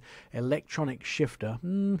push-button electronic shifter.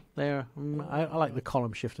 I like the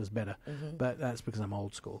column shifters better, but that's because I'm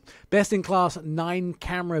old school. Best in class 9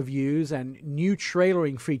 camera views and new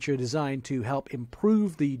trailering feature designed to help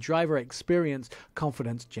improve the driver experience.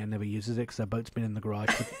 Confidence, Jen never uses it because her boat's been in the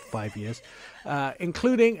garage for 5 years,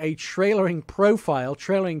 including a trailering profile,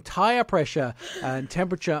 trailering tire pressure and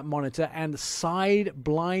temperature monitor, and side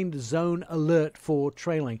blind zone alert for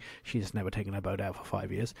trailing. She's never taken her boat out for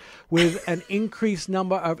 5 years. With an increased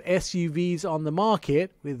number of SUVs on the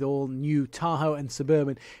market, with all new Tahoe and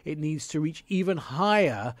Suburban, it needs to reach even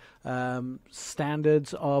higher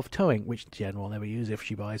standards of towing, which Jen will never use if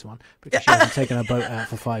she buys one, because she hasn't taken her boat out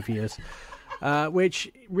for 5 years.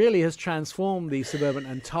 Which really has transformed the Suburban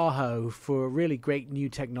and Tahoe for really great new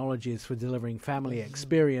technologies for delivering family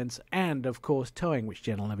experience and, of course, towing, which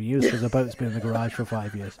Jen will never use because the boat's been in the garage for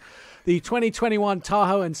 5 years. The 2021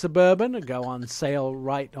 Tahoe and Suburban are on sale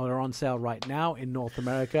right now in North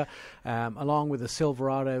America, along with the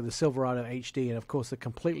Silverado HD, and of course the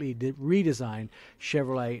completely redesigned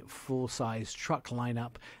Chevrolet full-size truck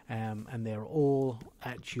lineup, and they're all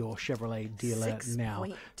at your Chevrolet dealer now.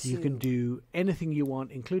 You can do anything you want,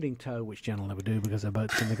 including tow, which Jen will never do because her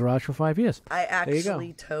boat's been in the garage for 5 years. I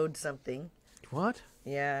actually towed something. What?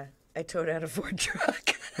 Yeah, I towed out a Ford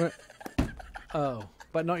truck. Oh,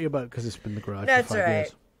 but not your boat because it's been in the garage That's for 5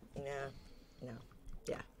 years. No.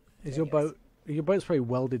 Yeah. Is your boat's probably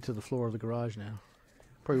welded to the floor of the garage now?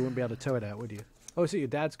 Probably wouldn't be able to tow it out, would you? Oh, it's at your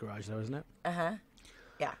dad's garage though, isn't it? Uh-huh.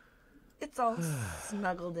 Yeah. It's all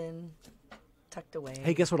snuggled in, tucked away.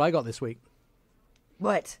 Hey, guess what I got this week?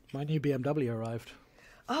 What? My new BMW arrived.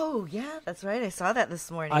 Oh, yeah, that's right. I saw that this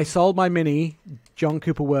morning. I sold my Mini John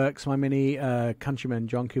Cooper Works, my Mini Countryman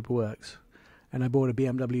John Cooper Works, and I bought a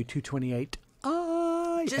BMW 228.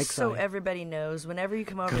 Just so everybody knows, whenever you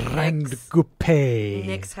come over Grande to Coupe.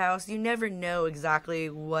 Nick's house, you never know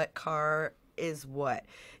exactly what car is what.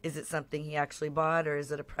 Is it something he actually bought, or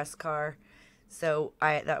is it a press car? So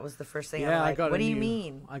that was the first thing. I'm like, what do you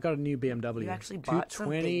mean? I got a new BMW. You actually bought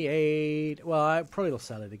 228. Something? Well, I probably will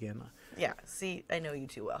sell it again. Yeah, see, I know you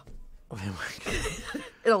too well.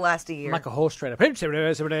 It'll last a year. Like a horse trader. Buy a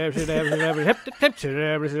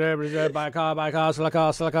car, sell a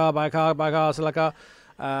car, sell a car, buy a car, sell a car.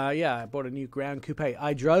 Yeah, I bought a new Grand Coupe.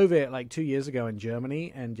 I drove it like 2 years ago in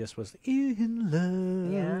Germany and just was in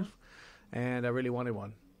love. Yeah. And I really wanted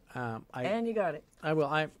one. And you got it. I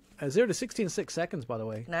will. 0 to 60 in 6 seconds, by the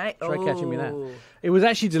way. Nice. Try catching me that. It was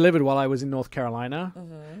actually delivered while I was in North Carolina.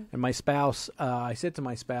 And my spouse, I said to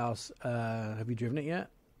my spouse, have you driven it yet?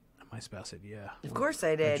 And my spouse said, yeah. Of course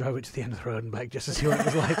I did. I drove it to the end of the road and back just to see what it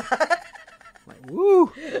was like. Like,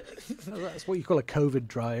 woo! That's what you call a COVID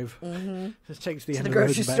drive. Just takes the to end the of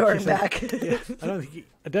the grocery road store and and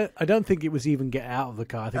back. back. I don't think it was even get out of the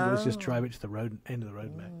car. I think it was just drive it to the end of the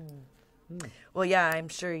road and back. Well, yeah, I'm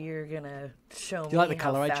sure you're gonna show me. Do you like the how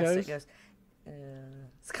color I fast chose? It goes.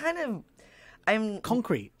 It's kind of, I'm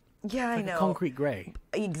concrete. Yeah, I know. Concrete gray.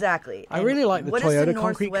 Exactly. I really like the Toyota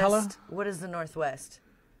concrete color. What is the Northwest?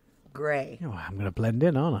 Gray. Oh, I'm going to blend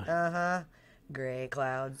in, aren't I? Gray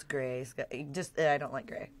clouds, gray sky. Just I don't like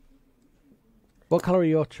gray. What color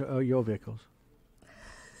are your vehicles?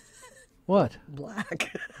 What?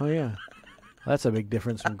 Black. Oh yeah, that's a big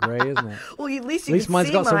difference from gray, isn't it? Well, at least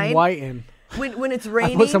mine's got some white in. When it's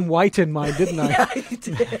raining, I put some white in mine, didn't I? Yeah, you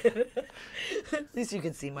did. At least you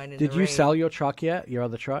can see mine in the rain. Did you sell your truck yet? Your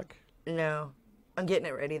other truck? No, I'm getting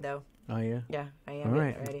it ready though. Oh yeah. Yeah, I am. All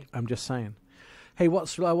right. Getting it ready. I'm just saying. Hey,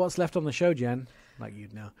 what's left on the show, Jen? Like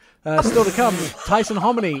you'd know. Still to come, Tyson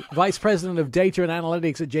Jominy, Vice President of Data and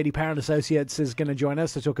Analytics at J.D. Power & Associates, is going to join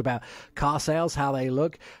us to talk about car sales, how they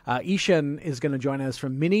look. Ishaan is going to join us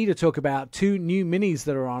from Mini to talk about 2 new Minis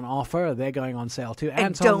that are on offer. They're going on sale too.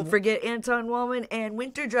 And don't forget Anton Wahlman and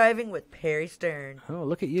Winter Driving with Perry Stern. Oh,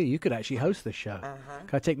 look at you. You could actually host this show. Can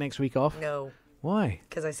I take next week off? No. Why?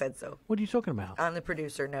 Because I said so. What are you talking about? I'm the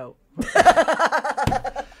producer. No.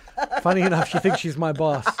 Funny enough, she thinks she's my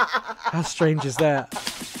boss. How strange is that?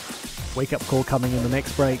 Wake-up call coming in the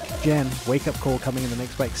next break. Jen, wake-up call coming in the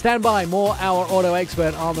next break. Stand by. More Our Auto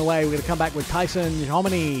Expert on the way. We're going to come back with Tyson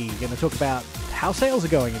Jominy. Going to talk about how sales are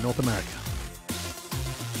going in North America.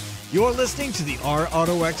 You're listening to the Our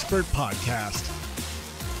Auto Expert podcast.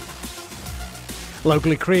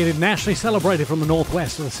 Locally created, nationally celebrated from the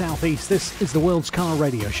Northwest to the Southeast, this is the world's car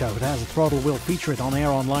radio show. It has a throttle. We'll feature it on air,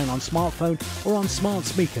 online, on smartphone, or on smart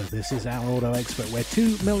speaker. This is Our Auto Expert, where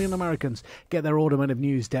 2 million Americans get their automotive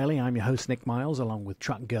news daily. I'm your host, Nick Miles, along with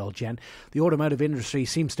Truck Girl Jen. The automotive industry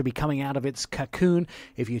seems to be coming out of its cocoon.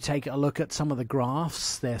 If you take a look at some of the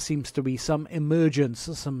graphs, there seems to be some emergence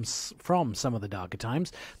from some of the darker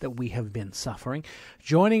times that we have been suffering.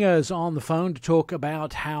 Joining us on the phone to talk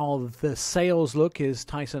about how the sales look is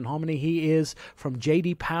Tyson Jominy. He is from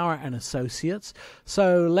J.D. Power and Associates.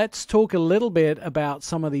 So let's talk a little bit about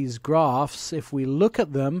some of these graphs. If we look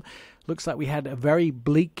at them, looks like we had a very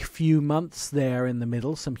bleak few months there in the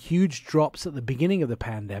middle, some huge drops at the beginning of the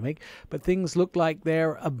pandemic, but things look like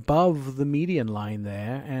they're above the median line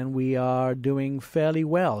there, and we are doing fairly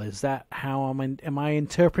well. Is that how am I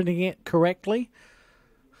interpreting it correctly?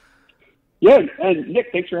 Yeah, and Nick,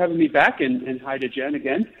 thanks for having me back, and hi to Jen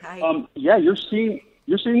again. Hi. Yeah, you're seeing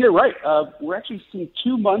it right. We're actually seeing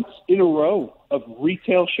 2 months in a row of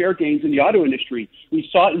retail share gains in the auto industry. We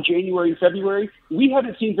saw it in January and February. We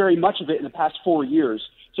haven't seen very much of it in the past 4 years.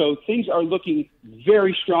 So things are looking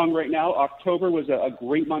very strong right now. October was a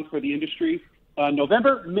great month for the industry.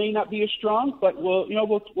 November may not be as strong, but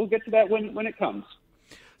we'll get to that when it comes.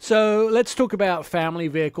 So let's talk about family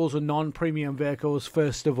vehicles and non-premium vehicles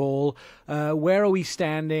first of all. Where are we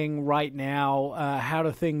standing right now? How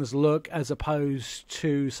do things look as opposed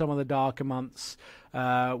to some of the darker months?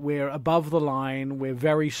 We're above the line. We're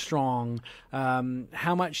very strong.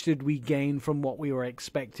 How much did we gain from what we were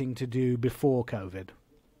expecting to do before COVID?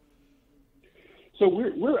 So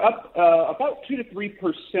we're up about 2 to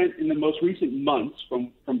 3% in the most recent months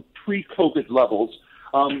from pre-COVID levels.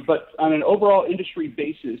 But on an overall industry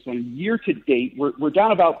basis, on year to date, we're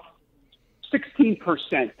down about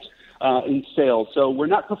 16% in sales. So we're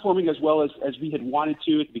not performing as well as we had wanted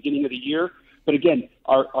to at the beginning of the year. But again,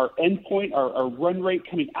 our end point, our run rate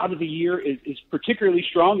coming out of the year is particularly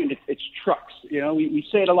strong, and it's trucks. You know, we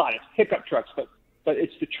say it a lot. It's pickup trucks, but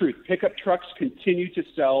it's the truth. Pickup trucks continue to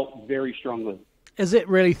sell very strongly. Has it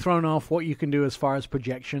really thrown off what you can do as far as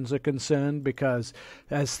projections are concerned? Because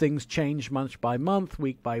as things change month by month,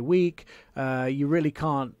 week by week, you really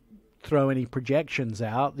can't throw any projections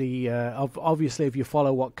out. Obviously, if you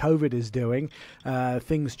follow what COVID is doing,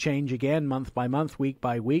 things change again month by month, week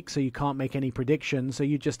by week, so you can't make any predictions. So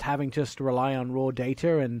you're just having to rely on raw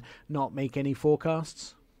data and not make any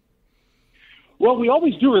forecasts? Well, we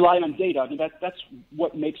always do rely on data. I mean, that's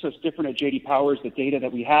what makes us different at J.D. Power is the data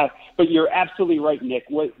that we have. But you're absolutely right, Nick.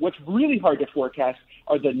 What's really hard to forecast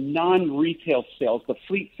are the non-retail sales, the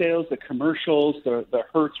fleet sales, the commercials, the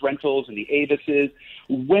Hertz rentals and the Avises.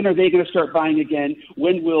 When are they going to start buying again?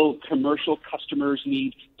 When will commercial customers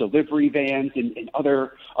need delivery vans and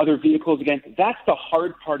other vehicles again? That's the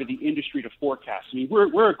hard part of the industry to forecast. I mean,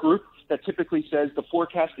 we're a group that typically says the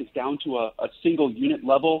forecast is down to a single unit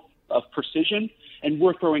level of precision, and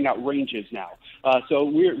we're throwing out ranges now. So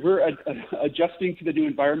we're adjusting to the new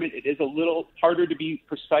environment. It is a little harder to be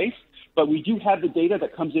precise, But we do have the data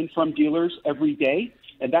that comes in from dealers every day,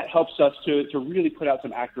 and that helps us to really put out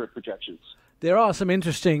some accurate projections. There are some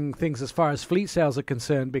interesting things as far as fleet sales are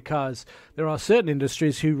concerned, because there are certain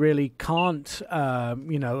industries who really can't,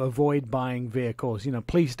 avoid buying vehicles.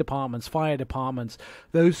 Police departments, fire departments,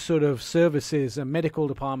 those sort of services and medical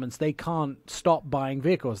departments, they can't stop buying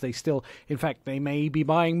vehicles. They still, in fact, they may be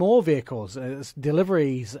buying more vehicles.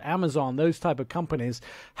 Deliveries, Amazon, those type of companies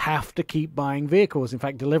have to keep buying vehicles. In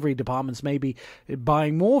fact, delivery departments may be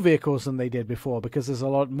buying more vehicles than they did before because there's a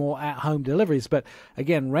lot more at-home deliveries. But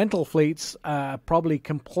again, rental fleets probably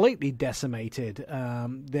completely decimated.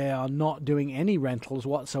 They are not doing any rentals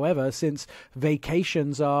whatsoever since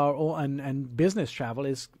vacations and business travel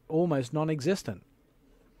is almost non-existent.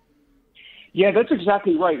 Yeah, that's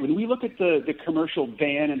exactly right. When we look at the commercial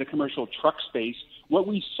van and the commercial truck space, what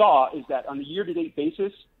we saw is that on a year-to-date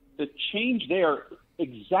basis, the change there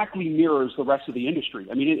exactly mirrors the rest of the industry.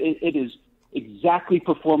 I mean, it is exactly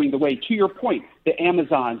performing the way, to your point, the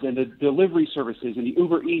Amazons and the delivery services and the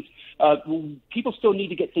Uber Eats, people still need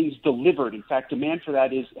to get things delivered. In fact, demand for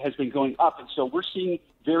that has been going up. And so we're seeing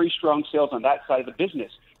very strong sales on that side of the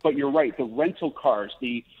business. But you're right, the rental cars,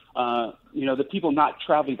 the people not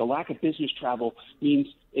traveling, the lack of business travel means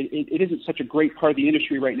it isn't such a great part of the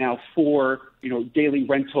industry right now for, daily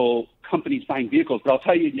rental companies buying vehicles. But I'll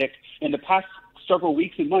tell you, Nick, in the past several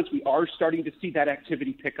weeks and months, we are starting to see that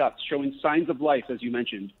activity pick up, showing signs of life, as you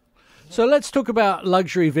mentioned. So let's talk about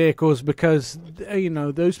luxury vehicles, because,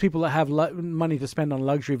 those people that have money to spend on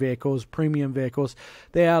luxury vehicles, premium vehicles,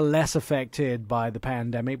 they are less affected by the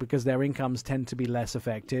pandemic because their incomes tend to be less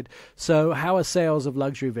affected. So how are sales of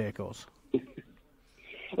luxury vehicles?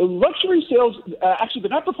 Luxury sales, actually, they're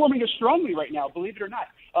not performing as strongly right now, believe it or not.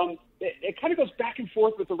 It kind of goes back and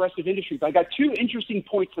forth with the rest of the industry. But I got two interesting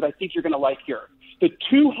points that I think you're going to like here. The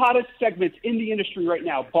two hottest segments in the industry right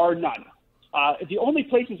now, bar none. The only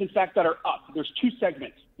places, in fact, that are up, there's two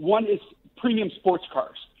segments. One is premium sports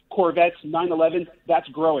cars, Corvettes, 911, that's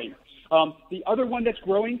growing. The other one that's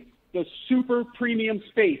growing, the super premium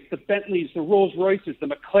space, the Bentleys, the Rolls Royces, the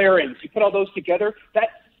McLarens, you put all those together, that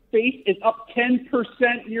space is up 10%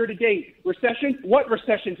 year to date. Recession? What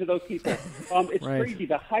recession to those people? It's right. Crazy.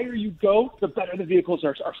 The higher you go, the better the vehicles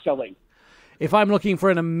are selling. If I'm looking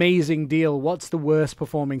for an amazing deal, what's the worst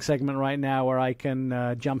performing segment right now where I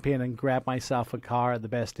can jump in and grab myself a car at the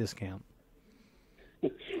best discount?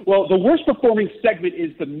 Well, the worst performing segment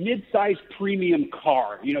is the mid-size premium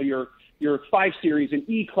car. Your 5 Series and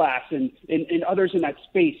E-Class and others in that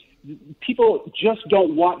space. People just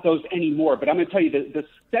don't want those anymore. But I'm going to tell you, the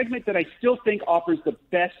segment that I still think offers the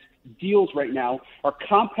best deals right now are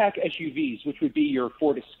compact SUVs, which would be your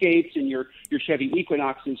Ford Escapes and your Chevy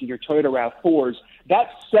Equinoxes and your Toyota RAV4s. That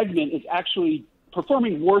segment is actually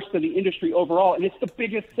performing worse than the industry overall, and it's the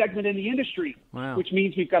biggest segment in the industry, wow. Which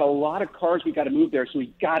means we've got a lot of cars we've got to move there, so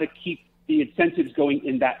we've got to keep the incentives going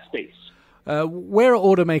in that space. Where are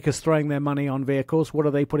automakers throwing their money on vehicles? What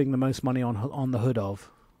are they putting the most money on the hood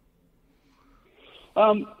of?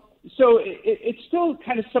 So it's still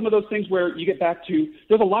kind of some of those things where you get back to,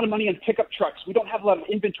 there's a lot of money on pickup trucks. We don't have a lot of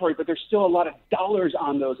inventory, but there's still a lot of dollars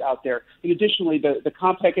on those out there. And additionally, the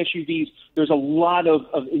compact SUVs, there's a lot of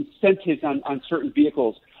incentives on certain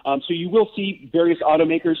vehicles. So you will see various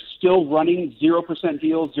automakers still running 0%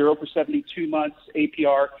 deals, 0 for 72 months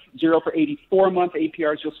APR, 0 for 84-month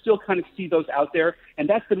APRs. You'll still kind of see those out there. And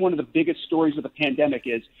that's been one of the biggest stories of the pandemic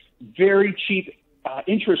is very cheap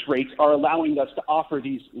interest rates are allowing us to offer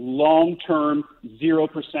these long-term 0%,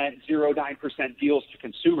 0.9% deals to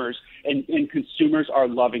consumers, and consumers are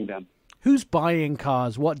loving them. Who's buying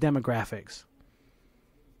cars? What demographics?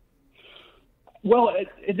 Well,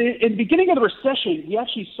 in the beginning of the recession, we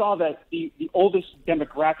actually saw that the oldest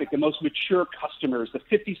demographic, the most mature customers, the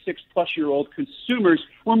 56-plus-year-old consumers,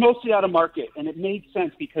 were mostly out of market, and it made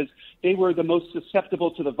sense because they were the most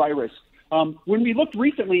susceptible to the virus. When we looked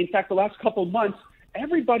recently, in fact, the last couple of months,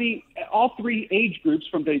 everybody, all three age groups,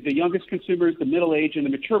 from the youngest consumers, the middle age, and the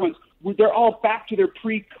mature ones, they're all back to their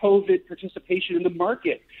pre-COVID participation in the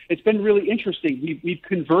market. It's been really interesting. We've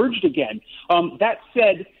converged again. That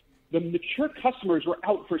said, the mature customers were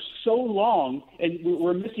out for so long, and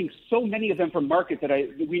we're missing so many of them from market that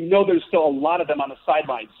we know there's still a lot of them on the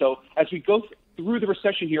sidelines. So as we go through the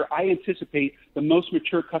recession here, I anticipate the most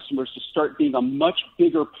mature customers to start being a much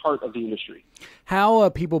bigger part of the industry. How are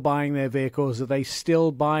people buying their vehicles? Are they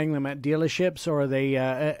still buying them at dealerships, or are they?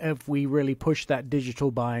 Have we really pushed that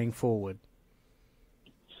digital buying forward?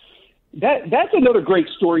 That's another great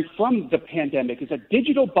story from the pandemic, is that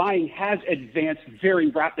digital buying has advanced very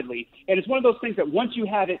rapidly. And it's one of those things that once you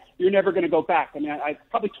have it, you're never going to go back. I mean, I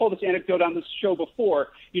probably told this anecdote on this show before.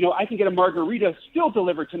 You know, I can get a margarita still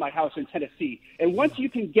delivered to my house in Tennessee. And once you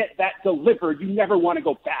can get that delivered, you never want to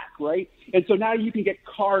go back, right? And so now you can get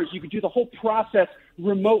cars. You can do the whole process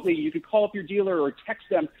remotely. You can call up your dealer or text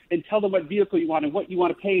them and tell them what vehicle you want and what you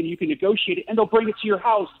want to pay, and you can negotiate it, and they'll bring it to your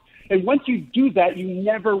house. And once you do that, you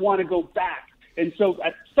never want to go back. And so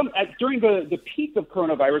during the peak of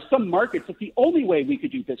coronavirus, some markets, it's the only way we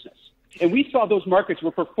could do business. And we saw those markets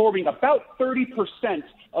were performing about 30%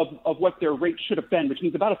 of what their rate should have been, which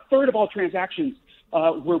means about a third of all transactions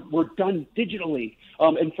were done digitally.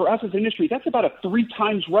 And for us as an industry, that's about a 3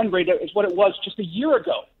 times run rate is what it was just a year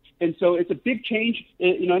ago. And so it's a big change.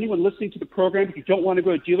 You know, anyone listening to the program, if you don't want to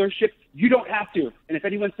go to a dealership, you don't have to. And if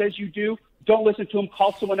anyone says you do, don't listen to them.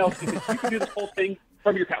 Call someone else, because you can do this whole thing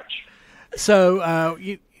from your couch. So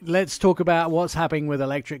let's talk about what's happening with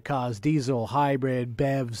electric cars, diesel, hybrid,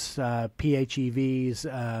 BEVs,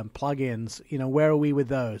 PHEVs, plug-ins. You know, where are we with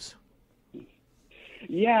those?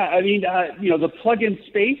 Yeah, I mean, you know, the plug-in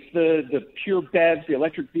space, the pure BEVs, the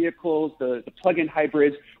electric vehicles, the plug-in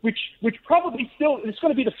hybrids, which probably still is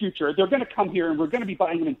going to be the future. They're going to come here, and we're going to be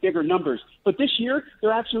buying them in bigger numbers. But this year,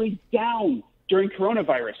 they're actually down during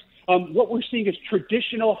coronavirus. What we're seeing is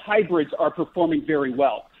traditional hybrids are performing very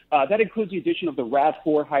well. That includes the addition of the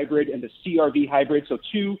RAV4 hybrid and the CRV hybrid. So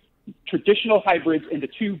 2 traditional hybrids in the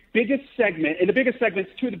 2 biggest segments,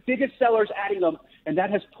 two of the biggest sellers adding them, and that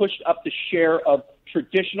has pushed up the share of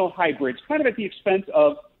traditional hybrids, kind of at the expense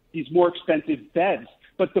of these more expensive BEVs.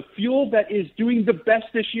 But the fuel that is doing the best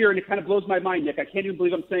this year, and it kind of blows my mind, Nick, I can't even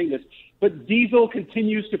believe I'm saying this, but diesel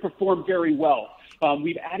continues to perform very well.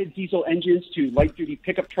 We've added diesel engines to light-duty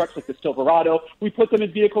pickup trucks like the Silverado. We put them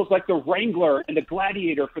in vehicles like the Wrangler and the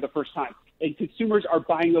Gladiator for the first time, and consumers are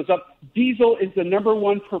buying those up. Diesel is the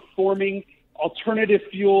 #1 performing alternative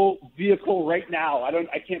fuel vehicle right now.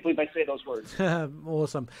 I can't believe I say those words.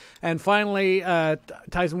 Awesome. And finally,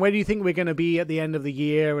 Tyson, where do you think we're going to be at the end of the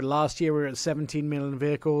year? Last year we were at 17 million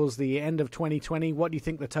vehicles. The end of 2020, what do you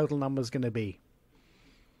think the total number is going to be?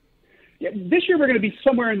 Yeah, this year we're going to be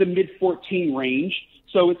somewhere in the mid-14 range.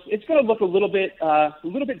 So it's going to look a little bit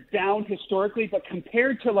down historically, but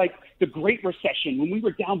compared to like the Great Recession, when we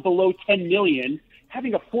were down below 10 million,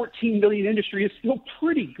 having a 14 million industry is still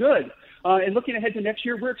pretty good. And looking ahead to next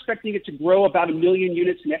year, we're expecting it to grow about 1 million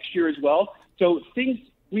units next year as well. So things,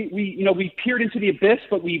 we peered into the abyss,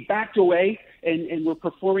 but we backed away, and we're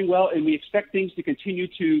performing well, and we expect things to continue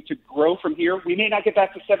to grow from here. We may not get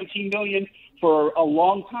back to 17 million for a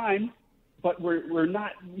long time, but we're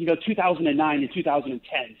not, 2009 and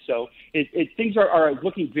 2010. So things are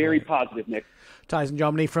looking very positive, Nick. Tyson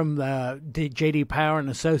Jominy from J.D. Power and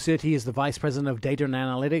Associate. He is the Vice President of Data and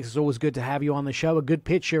Analytics. It's always good to have you on the show. A good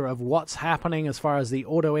picture of what's happening as far as the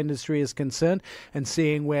auto industry is concerned, and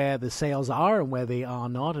seeing where the sales are and where they are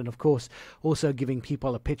not. And, of course, also giving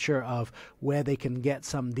people a picture of where they can get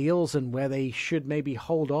some deals and where they should maybe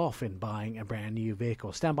hold off in buying a brand new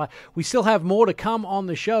vehicle. Stand by. We still have more to come on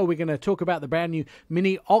the show. We're going to talk about the brand new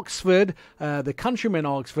Mini Oxford, the Countryman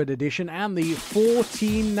Oxford edition, and the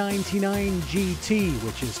 1499 GT,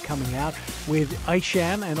 which is coming out with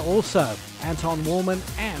Ishaan and also Anton Wahlman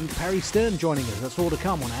and Perry Stern joining us. That's all to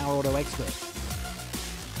come on Our Auto Expert.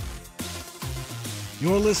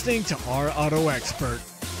 You're listening to Our Auto Expert.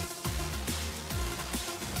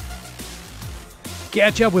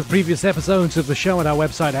 Catch up with previous episodes of the show at our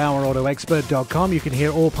website, OurAutoExpert.com. You can hear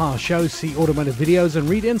all past shows, see automotive videos, and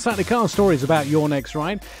read inside the car stories about your next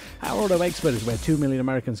ride. Our Auto Expert is where 2 million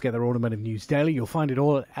Americans get their automotive news daily. You'll find it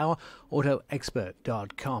all at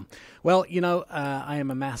OurAutoExpert.com. Well, I am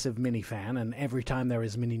a massive Mini fan, and every time there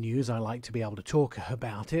is Mini news, I like to be able to talk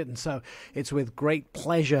about it. And so it's with great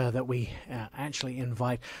pleasure that we actually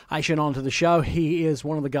invite Ishaan onto the show. He is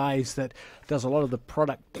one of the guys that does a lot of the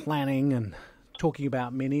product planning and talking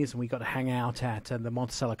about minis, and we got to hang out at the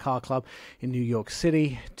Monticello Car Club in New York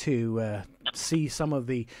City to see some of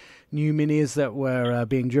the new minis that were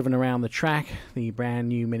being driven around the track, the brand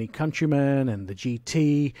new Mini Countryman and the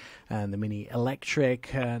GT and the Mini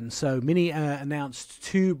Electric. And so Mini announced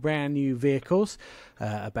 2 brand new vehicles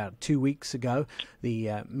about 2 weeks ago,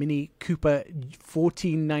 the Mini Cooper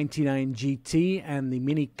 1499 GT and the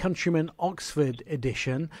Mini Countryman Oxford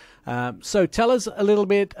Edition. So tell us a little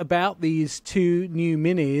bit about these 2 new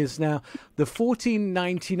Minis. Now, the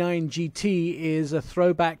 1499 GT is a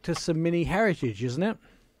throwback to some Mini heritage, isn't it?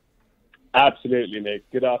 Absolutely, Nick.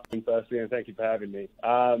 Good afternoon, firstly, and thank you for having me.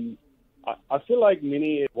 I feel like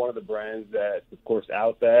Mini is one of the brands that's, of course,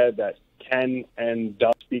 out there that can and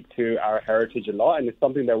does speak to our heritage a lot, and it's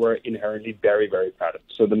something that we're inherently very, very proud of.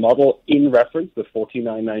 So the model in reference, the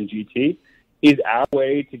 1499 GT, is our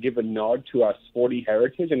way to give a nod to our sporty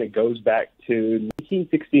heritage, and it goes back to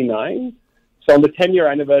 1969. So on the 10-year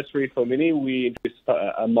anniversary for Mini, we introduced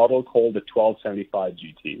a model called the 1275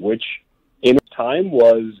 GT, which in its time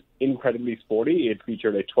was incredibly sporty. It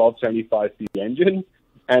featured a 1275cc engine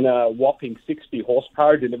and a whopping 60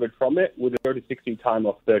 horsepower delivered from it with a 0-60 time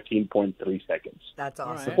of 13.3 seconds. That's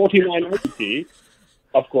awesome. The 1499 GT,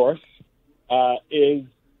 of course, is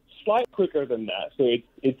slightly quicker than that. So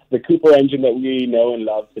it's the Cooper engine that we know and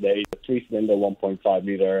love today. The 3-cylinder,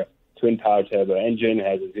 1.5-liter twin power turbo engine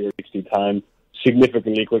has a 0-60 time,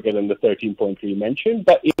 significantly quicker than the 13.3 mentioned.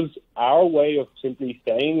 But it was our way of simply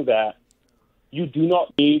saying that you do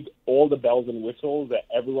not need all the bells and whistles that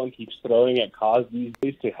everyone keeps throwing at cars these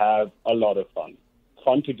days to have a lot of fun.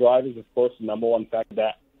 Fun to drive is, of course, the number one factor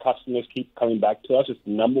that customers keep coming back to us. It's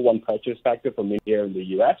the number one purchase factor for Mini here in the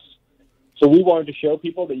U.S. So we wanted to show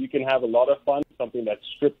people that you can have a lot of fun, something that's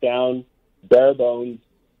stripped down, bare bones,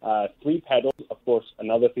 3 pedals. Of course,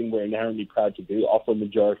 another thing we're inherently proud to do, offer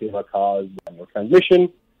majority of our cars manual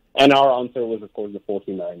transmission. And our answer was, of course, the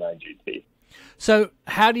 1499 GT. So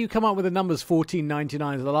how do you come up with the numbers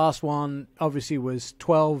 1499? The last one obviously was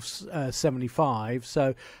 1275.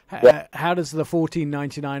 So how does the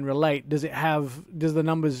 1499 relate? Does the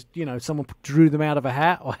numbers, someone drew them out of a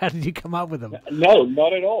hat, or how did you come up with them? No,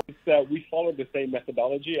 not at all. We followed the same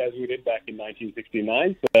methodology as we did back in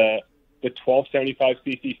 1969. So the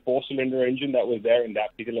 1275cc 4-cylinder engine that was there in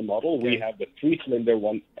that particular model, we have the 3-cylinder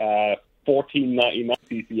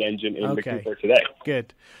 1499cc engine in the Cooper today.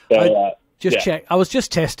 Good. So, check. I was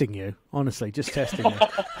just testing you, honestly, just testing you.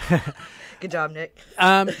 Good job, Nick.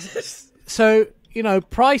 So,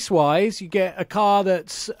 price-wise, you get a car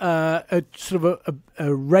that's a sort of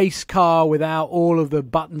a race car without all of the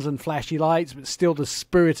buttons and flashy lights, but still the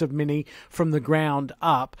spirit of Mini from the ground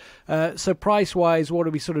up. So price-wise, what are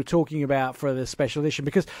we sort of talking about for the special edition?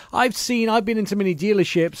 Because I've been into Mini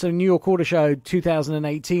dealerships. In New York Auto Show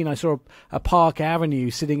 2018, I saw a Park Avenue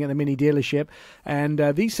sitting at the Mini dealership, and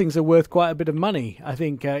these things are worth quite a bit of money. I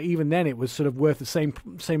think even then it was sort of worth the same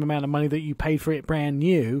amount of money that you paid for it brand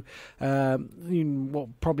new.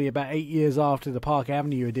 Probably about 8 years after the Park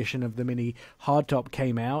Avenue edition of the Mini hardtop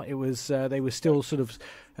came out, it was they were still sort of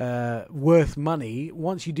worth money.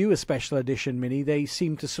 Once you do a special edition Mini, they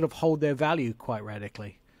seem to sort of hold their value quite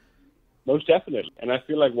radically. Most definitely. And I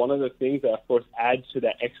feel like one of the things that, of course, adds to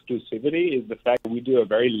that exclusivity is the fact that we do a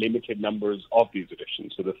very limited numbers of these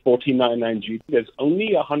editions. So the 1499 GT, there's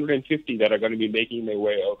only 150 that are going to be making their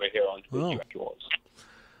way over here onto the US shores.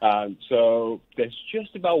 So there's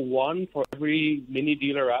just about one for every Mini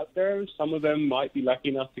dealer out there. Some of them might be lucky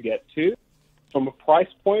enough to get 2. From a price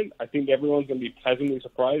point, I think everyone's going to be pleasantly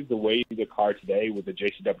surprised the way the car today with the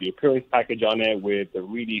JCW appearance package on it, with the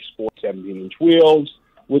really sport 17-inch wheels,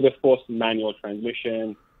 with, of course, the manual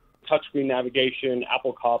transmission, touchscreen navigation,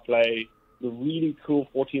 Apple CarPlay, the really cool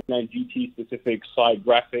 1499 GT-specific side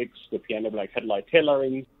graphics, the piano black headlight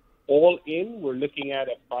tailoring. All in, we're looking at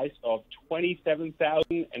a price of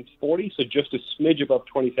 $27,040, so just a smidge above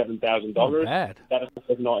 $27,000. Not bad. That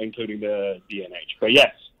is not including the DNH. But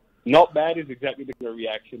yes, not bad is exactly the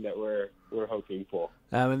reaction that we're hoping for.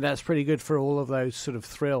 And that's pretty good for all of those sort of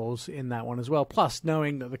thrills in that one as well. Plus,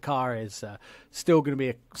 knowing that the car is still going to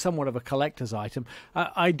be somewhat of a collector's item.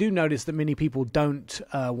 I do notice that many people don't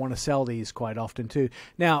want to sell these quite often too.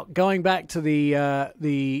 Now, going back to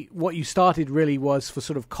the what you started really was for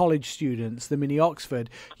sort of college students, the Mini Oxford.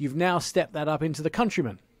 You've now stepped that up into the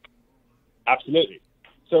Countryman. Absolutely.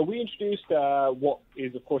 So we introduced what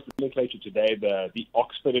is, of course, the nomenclature today, the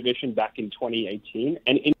Oxford edition back in 2018.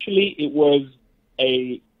 And initially, it was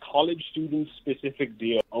a college student-specific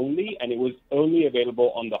deal only, and it was only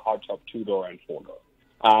available on the hardtop 2-door and 4-door.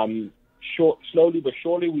 Slowly but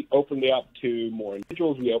surely, we opened it up to more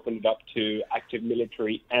individuals. We opened it up to active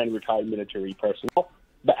military and retired military personnel.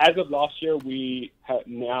 But as of last year, we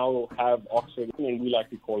now have Oxford, and we like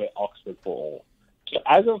to call it Oxford for all. So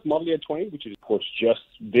as of model year 20, which is, of course, just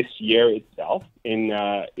this year itself, in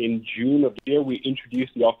June of the year, we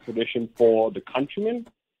introduced the Oxford edition for the Countryman.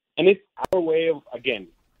 And it's our way of, again,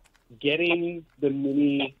 getting the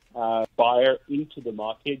Mini buyer into the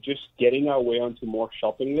market, just getting our way onto more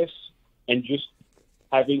shopping lists, and just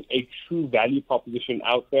having a true value proposition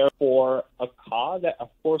out there for a car that, of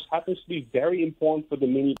course, happens to be very important for the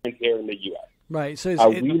Mini brand here in the U.S. Right, so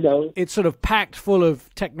it's sort of packed full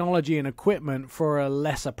of technology and equipment for a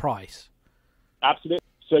lesser price. Absolutely.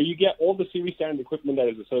 So you get all the series standard equipment that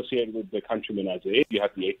is associated with the Countryman as it is. You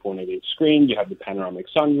have the 8.8-inch screen, you have the panoramic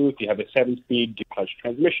sunroof, you have the 7-speed clutch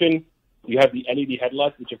transmission, you have the LED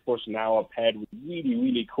headlights, which of course now are paired with really,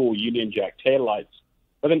 really cool Union Jack taillights.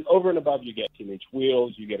 But then over and above, you get 10-inch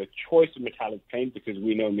wheels, you get a choice of metallic paint, because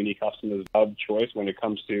we know many customers love choice when it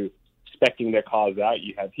comes to speccing their cars out.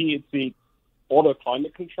 You have heated seats, auto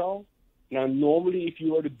climate control. Now, normally, if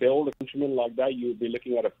you were to build a Countryman like that, you would be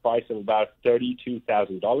looking at a price of about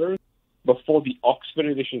 $32,000. But for the Oxford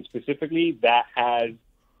Edition specifically, that has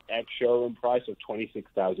ex-showroom price of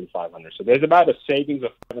 $26,500. So there's about a savings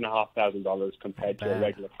of $5,500 compared to a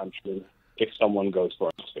regular Countryman if someone goes for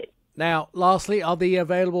Oxford. Now, lastly, are they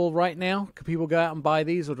available right now? Can people go out and buy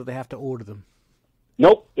these, or do they have to order them?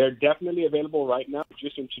 Nope, they're definitely available right now. We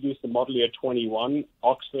just introduced the Model Year 21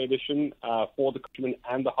 Oxford Edition for the Countryman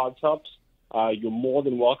and the hardtops. You're more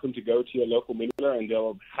than welcome to go to your local mini dealer, and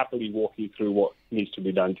they'll happily walk you through what needs to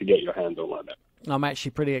be done to get your hands on one of them. I'm actually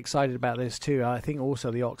pretty excited about this too. I think also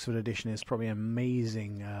the Oxford Edition is probably an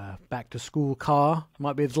amazing back-to-school car.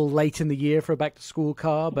 Might be a little late in the year for a back-to-school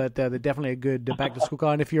car, but they're definitely a good back-to-school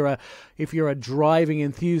car. And if you're a driving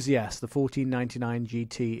enthusiast, the 1499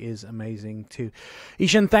 GT is amazing too.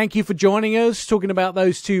 Ishaan, thank you for joining us, talking about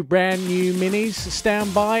those two brand new minis.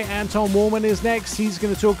 Stand by. Anton Wahlman is next. He's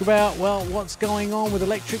going to talk about, well, what's going on with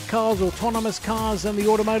electric cars, autonomous cars, and the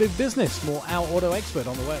automotive business. More Our Auto Expert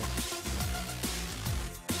on the way.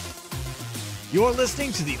 You're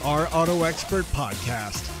listening to the Our Auto Expert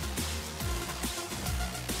podcast.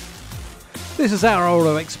 This is Our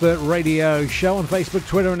Auto Expert radio show on Facebook,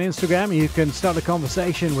 Twitter, and Instagram. You can start a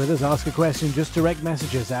conversation with us, ask a question, just direct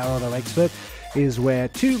messages. Our Auto Expert is where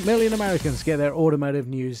 2 million Americans get their automotive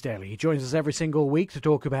news daily. He joins us every single week to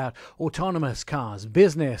talk about autonomous cars,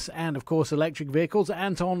 business, and, of course, electric vehicles.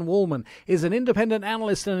 Anton Wahlman is an independent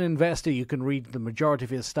analyst and investor. You can read the majority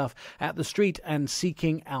of his stuff at The Street and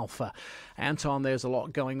Seeking Alpha. Anton, there's a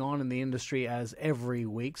lot going on in the industry as every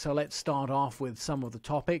week, so let's start off with some of the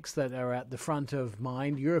topics that are at the front of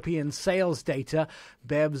mind. European sales data,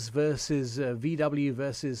 BEVs versus VW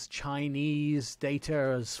versus Chinese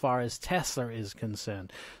data as far as Tesla is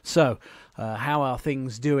concerned. So, how are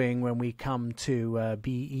things doing when we come to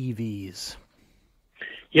BEVs?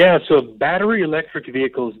 Yeah, so battery electric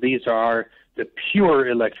vehicles, these are the pure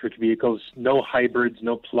electric vehicles, no hybrids,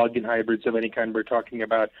 no plug-in hybrids of any kind. We're talking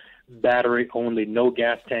about battery only, no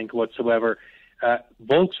gas tank whatsoever.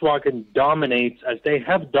 Volkswagen dominates, as they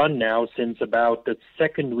have done now since about the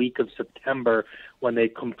second week of September, when they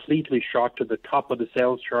completely shot to the top of the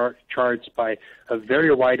sales charts by a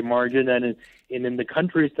very wide margin. And in the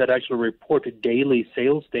countries that actually report daily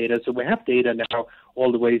sales data, so we have data now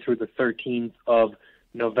all the way through the 13th of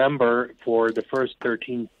November for the first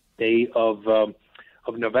 13th day of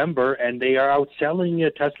November, and they are outselling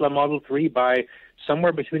a Tesla Model 3 by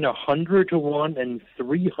somewhere between 100 to 1 and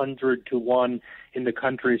 300 to 1 in the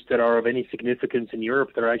countries that are of any significance in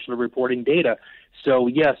Europe that are actually reporting data. So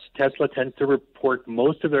yes, Tesla tends to report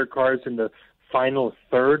most of their cars in the final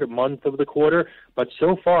third month of the quarter, but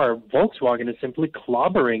so far Volkswagen is simply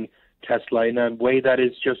clobbering Tesla in a way that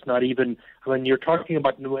is just not even, when you're talking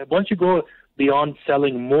about, once you go beyond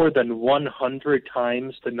selling more than 100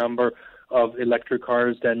 times the number of electric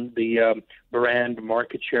cars than the brand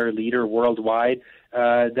market share leader worldwide,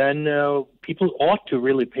 then people ought to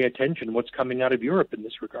really pay attention what's coming out of Europe in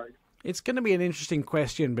this regard. It's going to be an interesting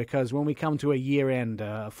question, because when we come to a year-end,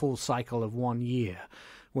 a full cycle of 1 year,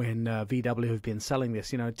 when VW have been selling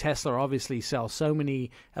this, Tesla obviously sells so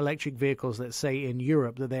many electric vehicles, let's say in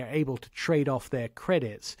Europe, that they're able to trade off their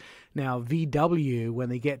credits. Now, VW, when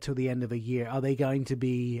they get to the end of a year, are they going to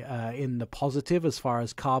be in the positive as far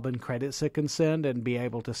as carbon credits are concerned, and be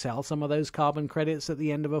able to sell some of those carbon credits at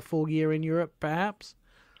the end of a full year in Europe, perhaps?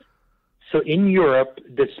 So in Europe,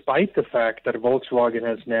 despite the fact that Volkswagen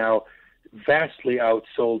has now vastly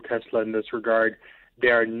outsold Tesla in this regard, they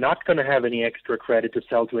are not going to have any extra credit to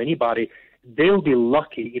sell to anybody. They'll be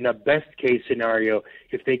lucky in a best-case scenario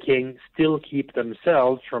if they can still keep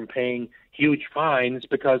themselves from paying huge fines,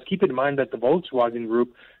 because keep in mind that the Volkswagen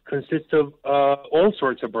Group consists of all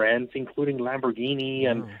sorts of brands, including Lamborghini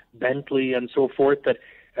and Bentley and so forth,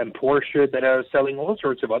 and Porsche, that are selling all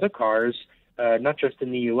sorts of other cars, not just in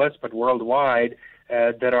the U.S. but worldwide,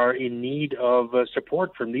 that are in need of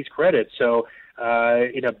support from these credits. So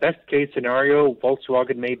In a best-case scenario,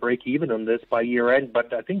 Volkswagen may break even on this by year-end,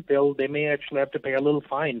 but I think they may actually have to pay a little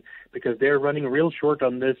fine because they're running real short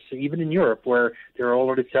on this, even in Europe, where they're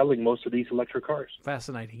already selling most of these electric cars.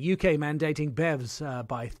 Fascinating. UK mandating BEVs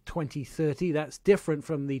by 2030. That's different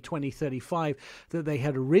from the 2035 that they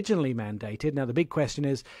had originally mandated. Now, the big question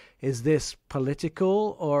is this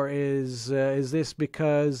political, or is this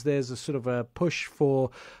because there's a sort of a push for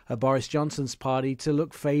Boris Johnson's party to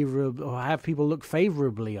look favorable, or have people look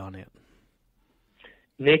favorably on it?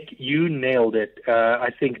 Nick, you nailed it. I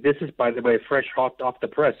think this is, by the way, fresh hot off the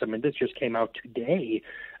press. I mean, this just came out today,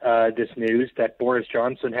 this news that Boris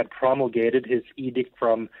Johnson had promulgated his edict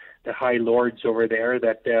from the high lords over there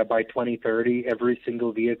that by 2030, every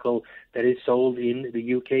single vehicle that is sold in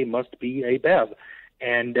the UK must be a BEV.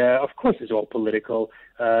 And, of course, it's all political.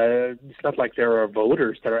 It's not like there are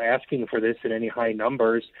voters that are asking for this in any high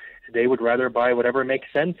numbers. They would rather buy whatever makes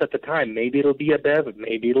sense at the time. Maybe it'll be a BEV.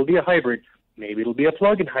 Maybe it'll be a hybrid. Maybe it'll be a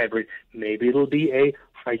plug-in hybrid. Maybe it'll be a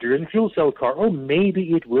hydrogen fuel cell car. Or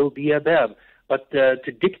maybe it will be a BEV. But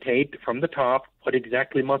to dictate from the top what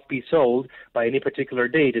exactly must be sold by any particular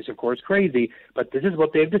date is, of course, crazy. But this is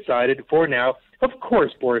what they've decided for now. Of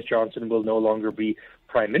course, Boris Johnson will no longer be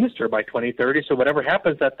prime minister by 2030. So whatever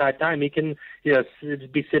happens at that time, he can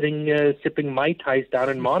be sitting sipping Mai Tais down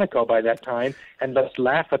in Monaco by that time and just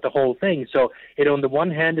laugh at the whole thing. So on the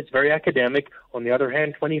one hand, it's very academic. On the other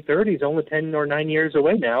hand, 2030 is only 10 or 9 years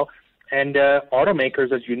away now. And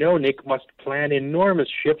automakers, as you know, Nick, must plan enormous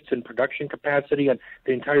shifts in production capacity and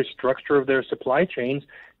the entire structure of their supply chains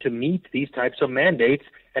to meet these types of mandates.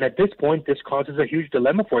 And at this point, this causes a huge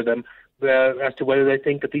dilemma for them as to whether they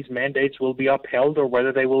think that these mandates will be upheld or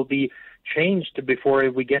whether they will be changed before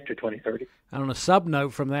we get to 2030. And on a sub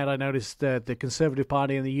note from that, I noticed that the Conservative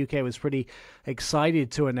Party in the UK was pretty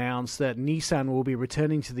excited to announce that Nissan will be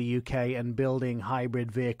returning to the UK and building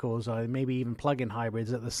hybrid vehicles, or maybe even plug-in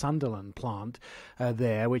hybrids at the Sunderland plant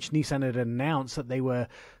there, which Nissan had announced that they were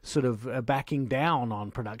sort of backing down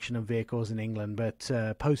on production of vehicles in England, but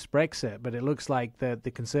post-Brexit. But it looks like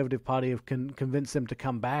the Conservative Party have convinced them to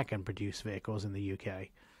come back and produce vehicles in the UK.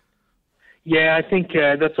 Yeah, I think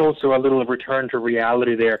that's also a little return to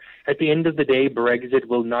reality there. At the end of the day, Brexit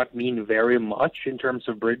will not mean very much in terms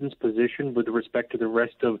of Britain's position with respect to the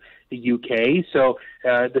rest of the UK. So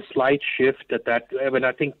the slight shift I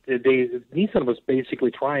think Nissan was basically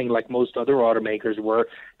trying, like most other automakers were,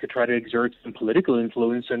 to try to exert some political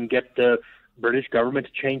influence and get the British government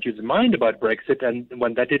to change its mind about Brexit. And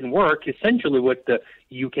when that didn't work, essentially what the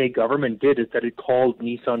UK government did is that it called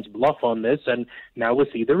Nissan's bluff on this, and now we'll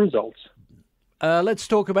see the results. Let's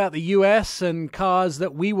talk about the US and cars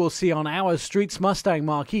that we will see on our streets. Mustang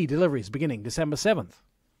Mach-E deliveries beginning December 7th.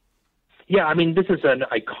 Yeah, I mean, this is an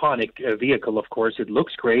iconic vehicle, of course. It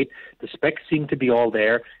looks great. The specs seem to be all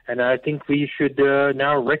there. And I think we should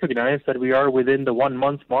now recognize that we are within the 1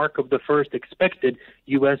 month mark of the first expected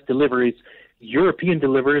U.S. deliveries. European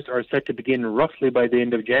deliveries are set to begin roughly by the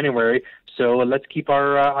end of January. So let's keep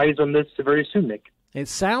our eyes on this very soon, Nick. It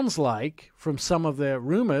sounds like, from some of the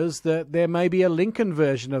rumors, that there may be a Lincoln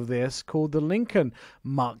version of this called the Lincoln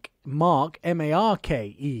Mach-E,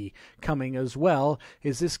 M-A-R-K-E, coming as well.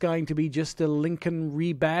 Is this going to be just a Lincoln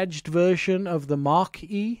rebadged version of the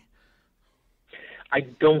Mach-E? I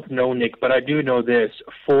don't know, Nick, but I do know this.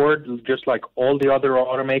 Ford, just like all the other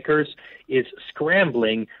automakers, is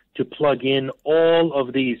scrambling to plug in all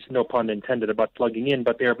of these, no pun intended about plugging in,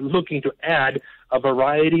 but they're looking to add a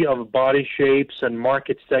variety of body shapes and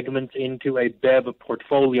market segments into a BEV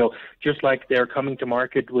portfolio, just like they're coming to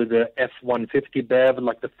market with the F-150 BEV,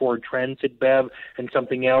 like the Ford Transit BEV and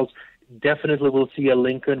something else. Definitely we'll see a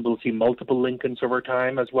Lincoln. We'll see multiple Lincolns over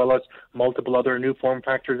time, as well as multiple other new form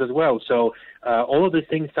factors as well. So all of these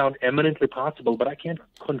things sound eminently possible, but I can't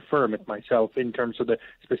confirm it myself in terms of the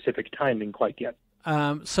specific timing quite yet.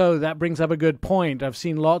 So that brings up a good point. I've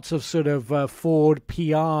seen lots of sort of Ford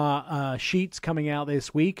PR sheets coming out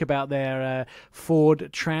this week about their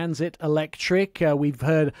Ford Transit Electric. We've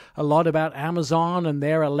heard a lot about Amazon and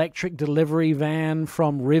their electric delivery van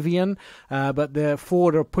from Rivian, but the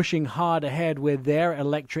Ford are pushing hard ahead with their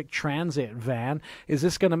electric transit van. Is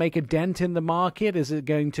this going to make a dent in the market? Is it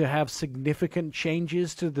going to have significant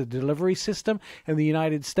changes to the delivery system in the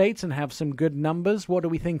United States and have some good numbers? What are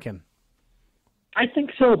we thinking? I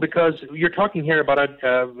think so, because you're talking here about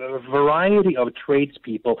a variety of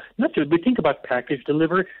tradespeople. We think about package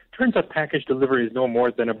delivery. Turns out package delivery is no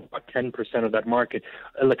more than about 10% of that market.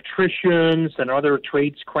 Electricians and other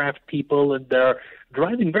tradescraft people, and they're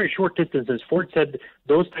driving very short distances. Ford said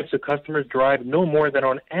those types of customers drive no more than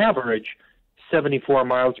on average 74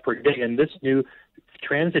 miles per day. And this new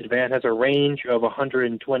transit van has a range of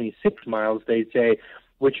 126 miles, they say,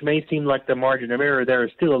 which may seem like the margin of error there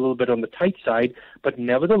is still a little bit on the tight side, but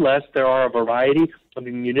nevertheless, there are a variety of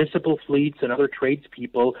municipal fleets and other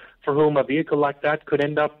tradespeople for whom a vehicle like that could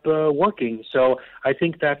end up working. So I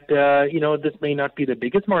think that, this may not be the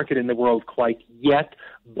biggest market in the world quite yet,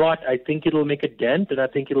 but I think it'll make a dent, and I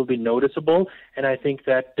think it'll be noticeable, and I think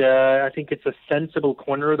that it's a sensible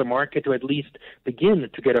corner of the market to at least begin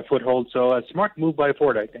to get a foothold. So a smart move by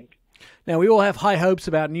Ford, I think. Now, we all have high hopes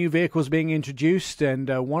about new vehicles being introduced, and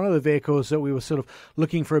one of the vehicles that we were sort of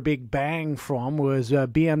looking for a big bang from was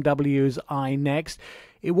BMW's iNext.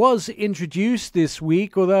 It was introduced this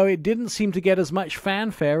week, although it didn't seem to get as much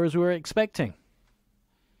fanfare as we were expecting.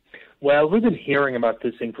 Well, we've been hearing about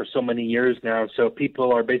this thing for so many years now, so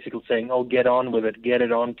people are basically saying, oh, get on with it, get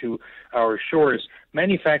it onto our shores.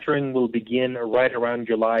 Manufacturing will begin right around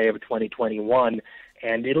July of 2021,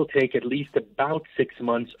 and it'll take at least about 6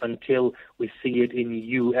 months until we see it in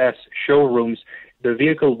U.S. showrooms. The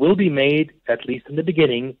vehicle will be made, at least in the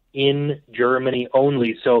beginning, in Germany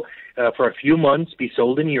only. So for a few months, be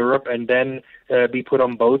sold in Europe, and then be put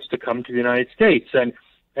on boats to come to the United States. And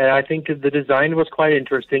I think the design was quite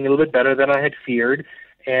interesting, a little bit better than I had feared.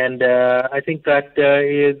 And I think that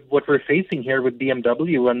is what we're facing here with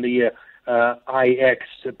BMW and the iX,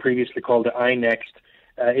 previously called the iNext,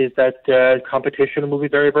 is that competition will be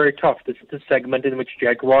very, very tough. This is the segment in which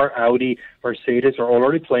Jaguar, Audi, Mercedes are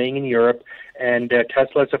already playing in Europe, and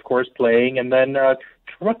Tesla is, of course, playing, and then a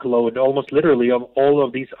truckload, almost literally, of all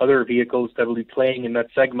of these other vehicles that will be playing in that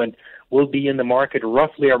segment will be in the market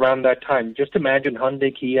roughly around that time. Just imagine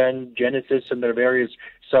Hyundai, Kia, and Genesis and their various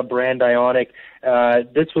sub-brand Ioniq.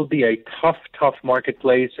 This will be a tough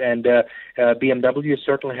marketplace, and BMW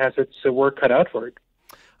certainly has its work cut out for it.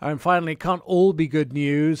 And finally, it can't all be good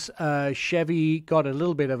news. Chevy got a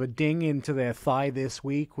little bit of a ding into their thigh this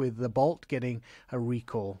week with the Bolt getting a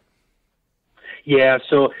recall. Yeah,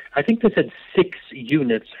 so I think they said 6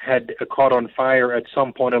 units had caught on fire at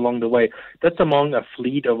some point along the way. That's among a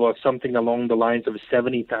fleet of something along the lines of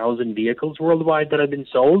 70,000 vehicles worldwide that have been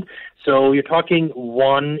sold. So you're talking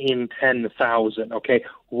 1 in 10,000, okay?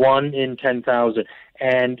 1 in 10,000.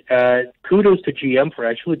 And kudos to GM for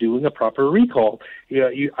actually doing a proper recall.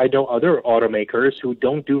 I know other automakers who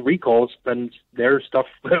don't do recalls and their stuff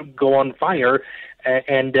go on fire.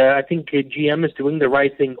 And I think GM is doing the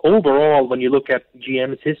right thing overall when you look at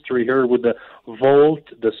GM's history here with the Volt,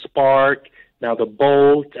 the Spark, now the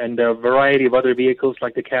Bolt, and a variety of other vehicles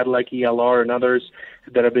like the Cadillac ELR and others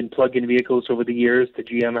that have been plug-in vehicles over the years. The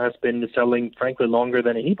GM has been selling, frankly, longer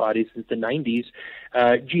than anybody since the 90s.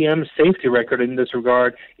 GM's safety record in this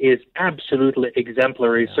regard is absolutely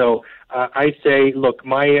exemplary. So I say, look,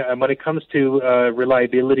 when it comes to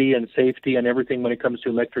reliability and safety and everything when it comes to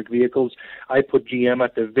electric vehicles, I put GM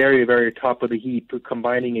at the very, very top of the heap,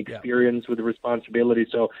 combining experience with responsibility.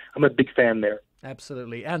 So I'm a big fan there.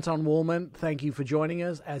 Absolutely. Anton Wahlman, thank you for joining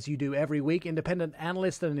us, as you do every week. Independent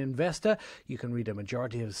analyst and investor. You can read a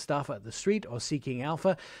majority of his stuff at The Street or Seeking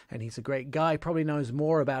Alpha, and he's a great guy. Probably knows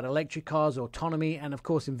more about electric cars, autonomy, and, of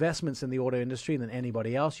course, investments in the auto industry than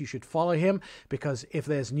anybody else. You should follow him, because if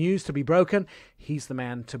there's news to be broken, he's the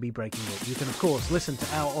man to be breaking it. You can, of course, listen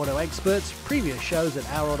to Our Auto Experts, previous shows at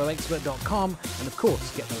OurAutoExpert.com, and, of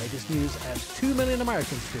course, get the latest news as 2 million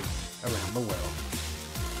Americans do around the world.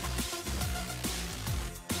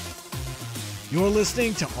 You're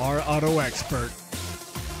listening to Our Auto Expert.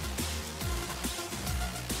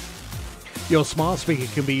 Your smart speaker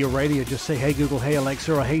can be your radio. Just say, hey Google, hey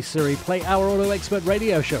Alexa, or hey Siri, play Our Auto Expert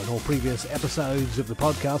radio show. And all previous episodes of the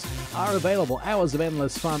podcast are available. Hours of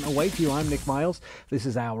endless fun await you. I'm Nick Miles. This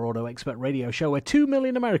is Our Auto Expert radio show, where 2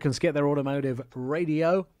 million Americans get their automotive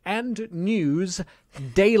radio and news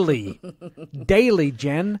daily. Daily,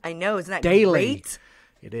 Jen. I know, isn't that daily. Great?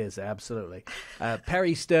 It is, absolutely.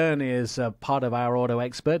 Perry Stern is part of Our Auto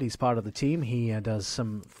Expert. He's part of the team. He does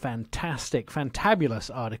some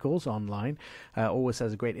fantabulous articles online. Always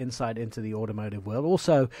has a great insight into the automotive world.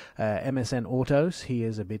 Also, MSN Autos. He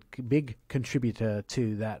is a big contributor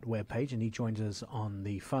to that webpage, and he joins us on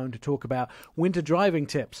the phone to talk about winter driving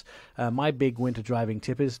tips. My big winter driving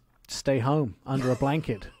tip is stay home under a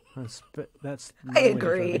blanket. That's I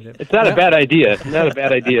agree. It's not a bad idea. Not a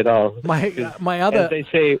bad idea at all. My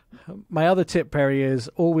other tip, Perry, is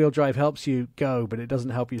all-wheel drive helps you go, but it doesn't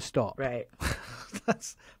help you stop. Right.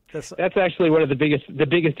 That's actually one of the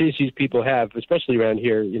biggest issues people have, especially around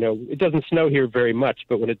here. You know, it doesn't snow here very much,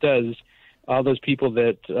 but when it does, all those people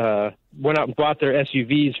that went out and bought their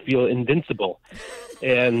SUVs feel invincible.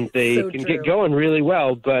 And they can get going really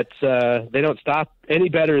well, but they don't stop any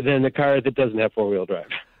better than a car that doesn't have four-wheel drive.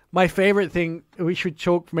 My favorite thing, we should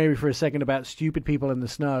talk maybe for a second about stupid people in the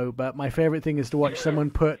snow, but my favorite thing is to watch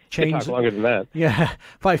someone put chains. Talk longer than that. Yeah,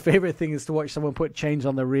 my favorite thing is to watch someone put chains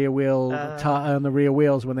on the rear wheel, on the rear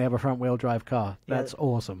wheels when they have a front wheel drive car. That's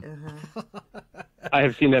awesome. I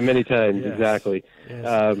have seen that many times. Yes. Exactly.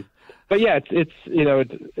 Yes. But yeah, it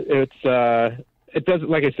doesn't,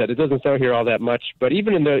 like I said, it doesn't snow here all that much. But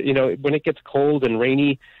even in the, when it gets cold and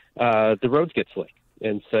rainy, the roads get slick,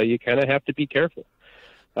 and so you kind of have to be careful.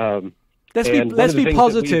 Let's be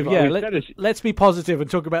positive. Let's be positive and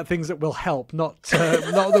talk about things that will help, not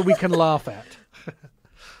that we can laugh at.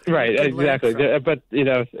 Right, exactly. But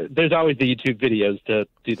there's always the YouTube videos to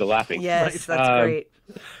do the laughing. Yes, that's great.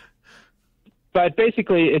 But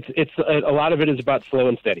basically, it's a lot of it is about slow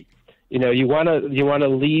and steady. You want to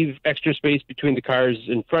leave extra space between the cars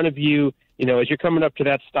in front of you. As you're coming up to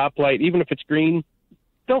that stoplight, even if it's green,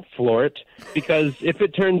 don't floor it, because if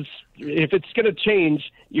it's going to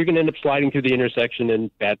change, you're going to end up sliding through the intersection,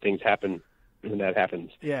 and bad things happen when that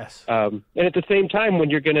happens. Yes. And at the same time, when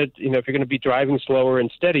you're going to, if you're going to be driving slower and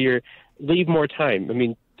steadier, leave more time. I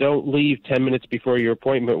mean, don't leave 10 minutes before your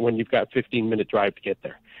appointment when you've got 15-minute drive to get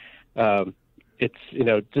there.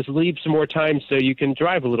 Just leave some more time so you can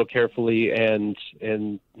drive a little carefully and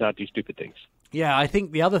not do stupid things. Yeah, I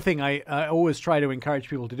think the other thing I always try to encourage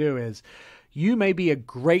people to do is, you may be a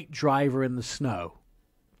great driver in the snow,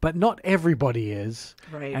 but not everybody is.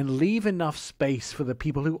 Right. And leave enough space for the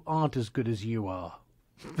people who aren't as good as you are.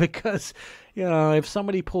 Because, if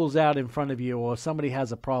somebody pulls out in front of you or somebody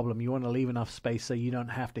has a problem, you want to leave enough space so you don't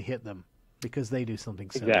have to hit them because they do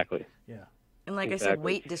something silly. Exactly. Yeah. And like I said,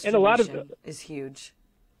 weight distribution is huge.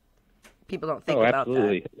 People don't think about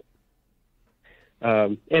absolutely.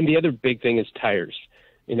 That. And the other big thing is tires.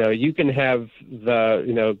 You can have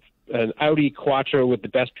an Audi Quattro with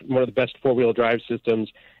one of the best four-wheel drive systems,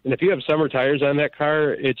 and if you have summer tires on that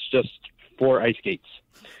car, it's just 4 ice skates,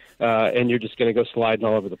 and you're just going to go sliding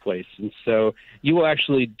all over the place. And so you will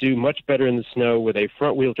actually do much better in the snow with a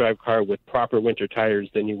front-wheel drive car with proper winter tires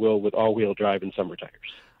than you will with all-wheel drive and summer tires.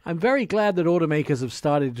 I'm very glad that automakers have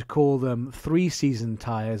started to call them 3-season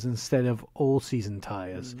tires instead of all-season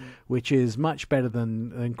tires, which is much better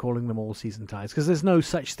than calling them all-season tires, because there's no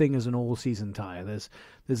such thing as an all-season tire.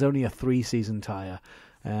 There's only a 3-season tire.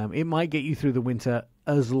 It might get you through the winter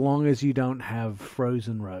as long as you don't have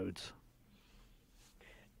frozen roads.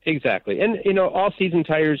 Exactly. And, all-season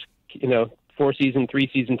tires, 4-season,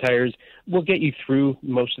 3-season tires will get you through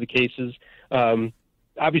most of the cases.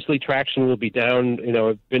 Obviously, traction will be down.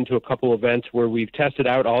 I've been to a couple events where we've tested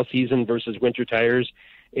out all-season versus winter tires,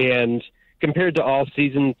 and compared to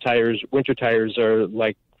all-season tires, winter tires are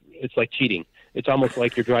it's like cheating. It's almost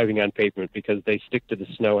like you're driving on pavement because they stick to the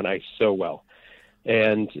snow and ice so well.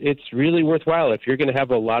 And it's really worthwhile. If you're going to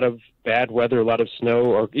have a lot of bad weather, a lot of snow,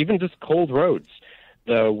 or even just cold roads,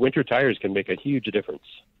 the winter tires can make a huge difference.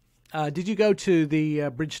 Did you go to the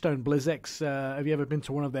Bridgestone Blizzx? Have you ever been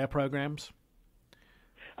to one of their programs?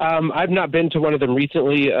 I've not been to one of them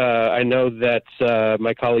recently. I know that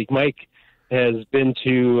my colleague Mike has been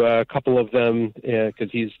to a couple of them because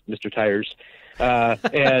he's Mr. Tires,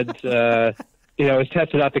 and has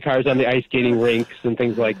tested out the cars on the ice skating rinks and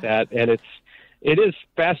things like that. And it is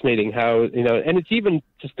fascinating how and it's even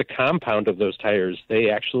just the compound of those tires. They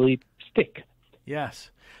actually stick. Yes.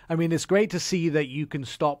 I mean, it's great to see that you can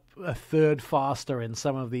stop a third faster in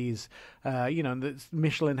some of these.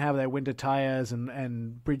 Michelin have their winter tires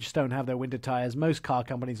and Bridgestone have their winter tires. Most car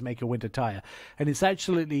companies make a winter tire. And it's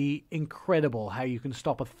absolutely incredible how you can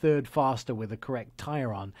stop a third faster with the correct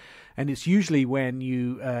tire on. And it's usually when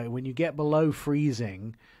you get below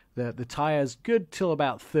freezing, the tire's good till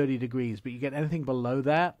about 30 degrees. But you get anything below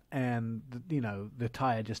that and, the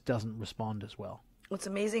tire just doesn't respond as well. It's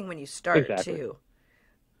amazing when you start, too.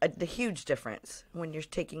 The huge difference when you're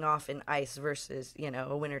taking off in ice versus,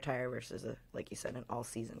 a winter tire versus, like you said, an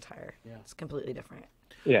all-season tire. Yeah. It's completely different.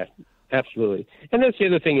 Yeah, absolutely. And that's the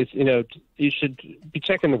other thing is, you should be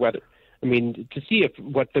checking the weather. I mean, to see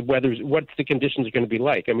what the conditions are going to be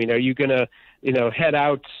like. I mean, are you going to, head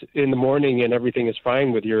out in the morning and everything is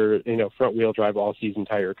fine with your, front-wheel drive all-season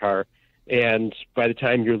tire car, and by the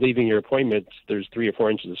time you're leaving your appointment, there's 3 or 4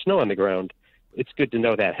 inches of snow on the ground. It's good to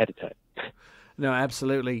know that ahead of time. No,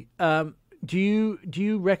 absolutely. Do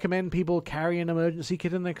you recommend people carry an emergency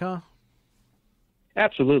kit in their car?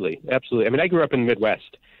 Absolutely. I mean, I grew up in the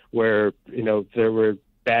Midwest where, there were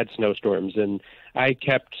bad snowstorms, and I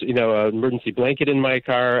kept, an emergency blanket in my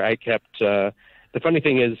car. I kept, the funny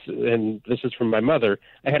thing is, and this is from my mother,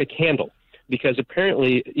 I had a candle, because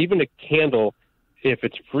apparently even a candle, if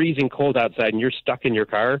it's freezing cold outside and you're stuck in your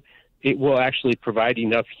car, it will actually provide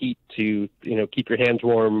enough heat to, keep your hands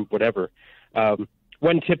warm, whatever.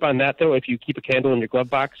 One tip on that, though, if you keep a candle in your glove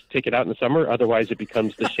box, take it out in the summer. Otherwise, it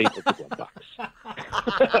becomes the shape of the glove box.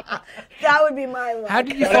 That would be my luck. How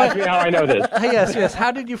did you find how I know this? Yes. How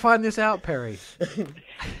did you find this out, Perry?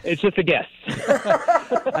 It's just a guess.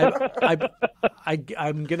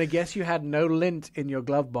 I'm going to guess you had no lint in your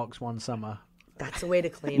glove box one summer. That's a way to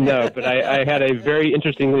clean it. No, but I had a very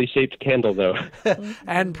interestingly shaped candle, though.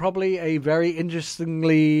 And probably a very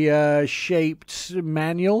interestingly shaped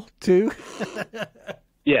manual, too.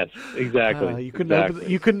 Yes, exactly. You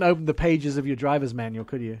couldn't open the pages of your driver's manual,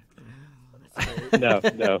 could you? No.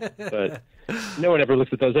 But no one ever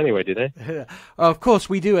looks at those anyway, do they? Of course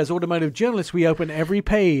we do. As automotive journalists, we open every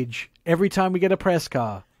page every time we get a press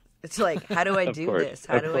car. It's like, how do I do this?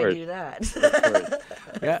 How do I do that?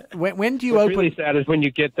 Yeah. When do you What's open? Really sad is when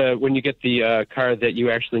you get the car that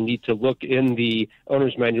you actually need to look in the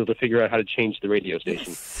owner's manual to figure out how to change the radio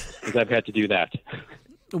station. Because I've had to do that.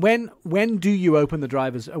 When do you open the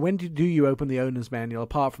driver's? When do you open the owner's manual?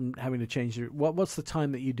 Apart from having to change what's the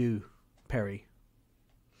time that you do, Perry?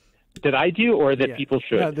 That I do, or that people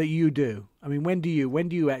should? No, that you do. I mean, when do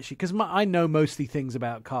you actually? Because I know mostly things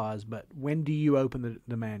about cars, but when do you open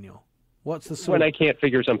the manual? What's the sort when I can't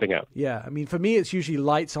figure something out? Yeah, I mean, for me, it's usually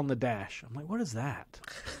lights on the dash. I'm like, what is that?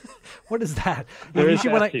 What is that? There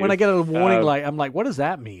usually is that when I get a warning light, I'm like, what does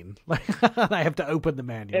that mean? Like, I have to open the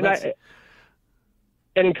manual.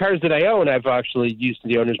 And in cars that I own, I've actually used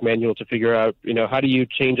the owner's manual to figure out, how do you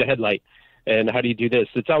change a headlight? And how do you do this?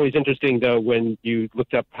 It's always interesting, though, when you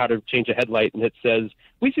looked up how to change a headlight and it says,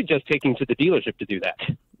 we suggest taking to the dealership to do that.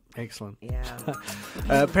 Excellent.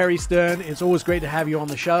 Yeah. Perry Stern, it's always great to have you on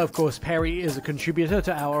the show. Of course, Perry is a contributor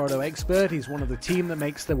to Our Auto Expert. He's one of the team that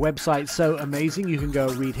makes the website so amazing. You can go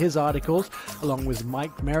read his articles along with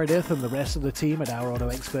Mike Meredith and the rest of the team at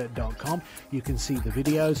OurAutoExpert.com. You can see the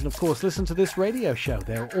videos and, of course, listen to this radio show.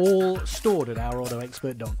 They're all stored at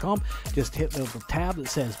OurAutoExpert.com. Just hit the little tab that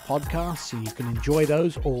says podcast so you can enjoy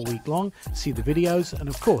those all week long, see the videos, and,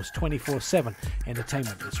 of course, 24/7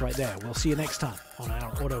 entertainment. It's right there. We'll see you next time on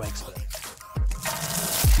Our Auto Expert.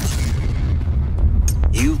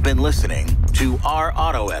 You've been listening to Our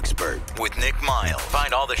Auto Expert with Nick Miles.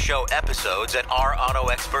 Find all the show episodes at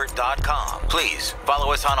OurAutoExpert.com. Please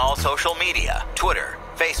follow us on all social media, Twitter,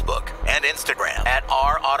 Facebook, and Instagram at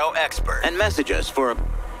Our Auto Expert, and message us for a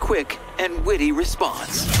quick and witty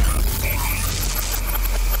response.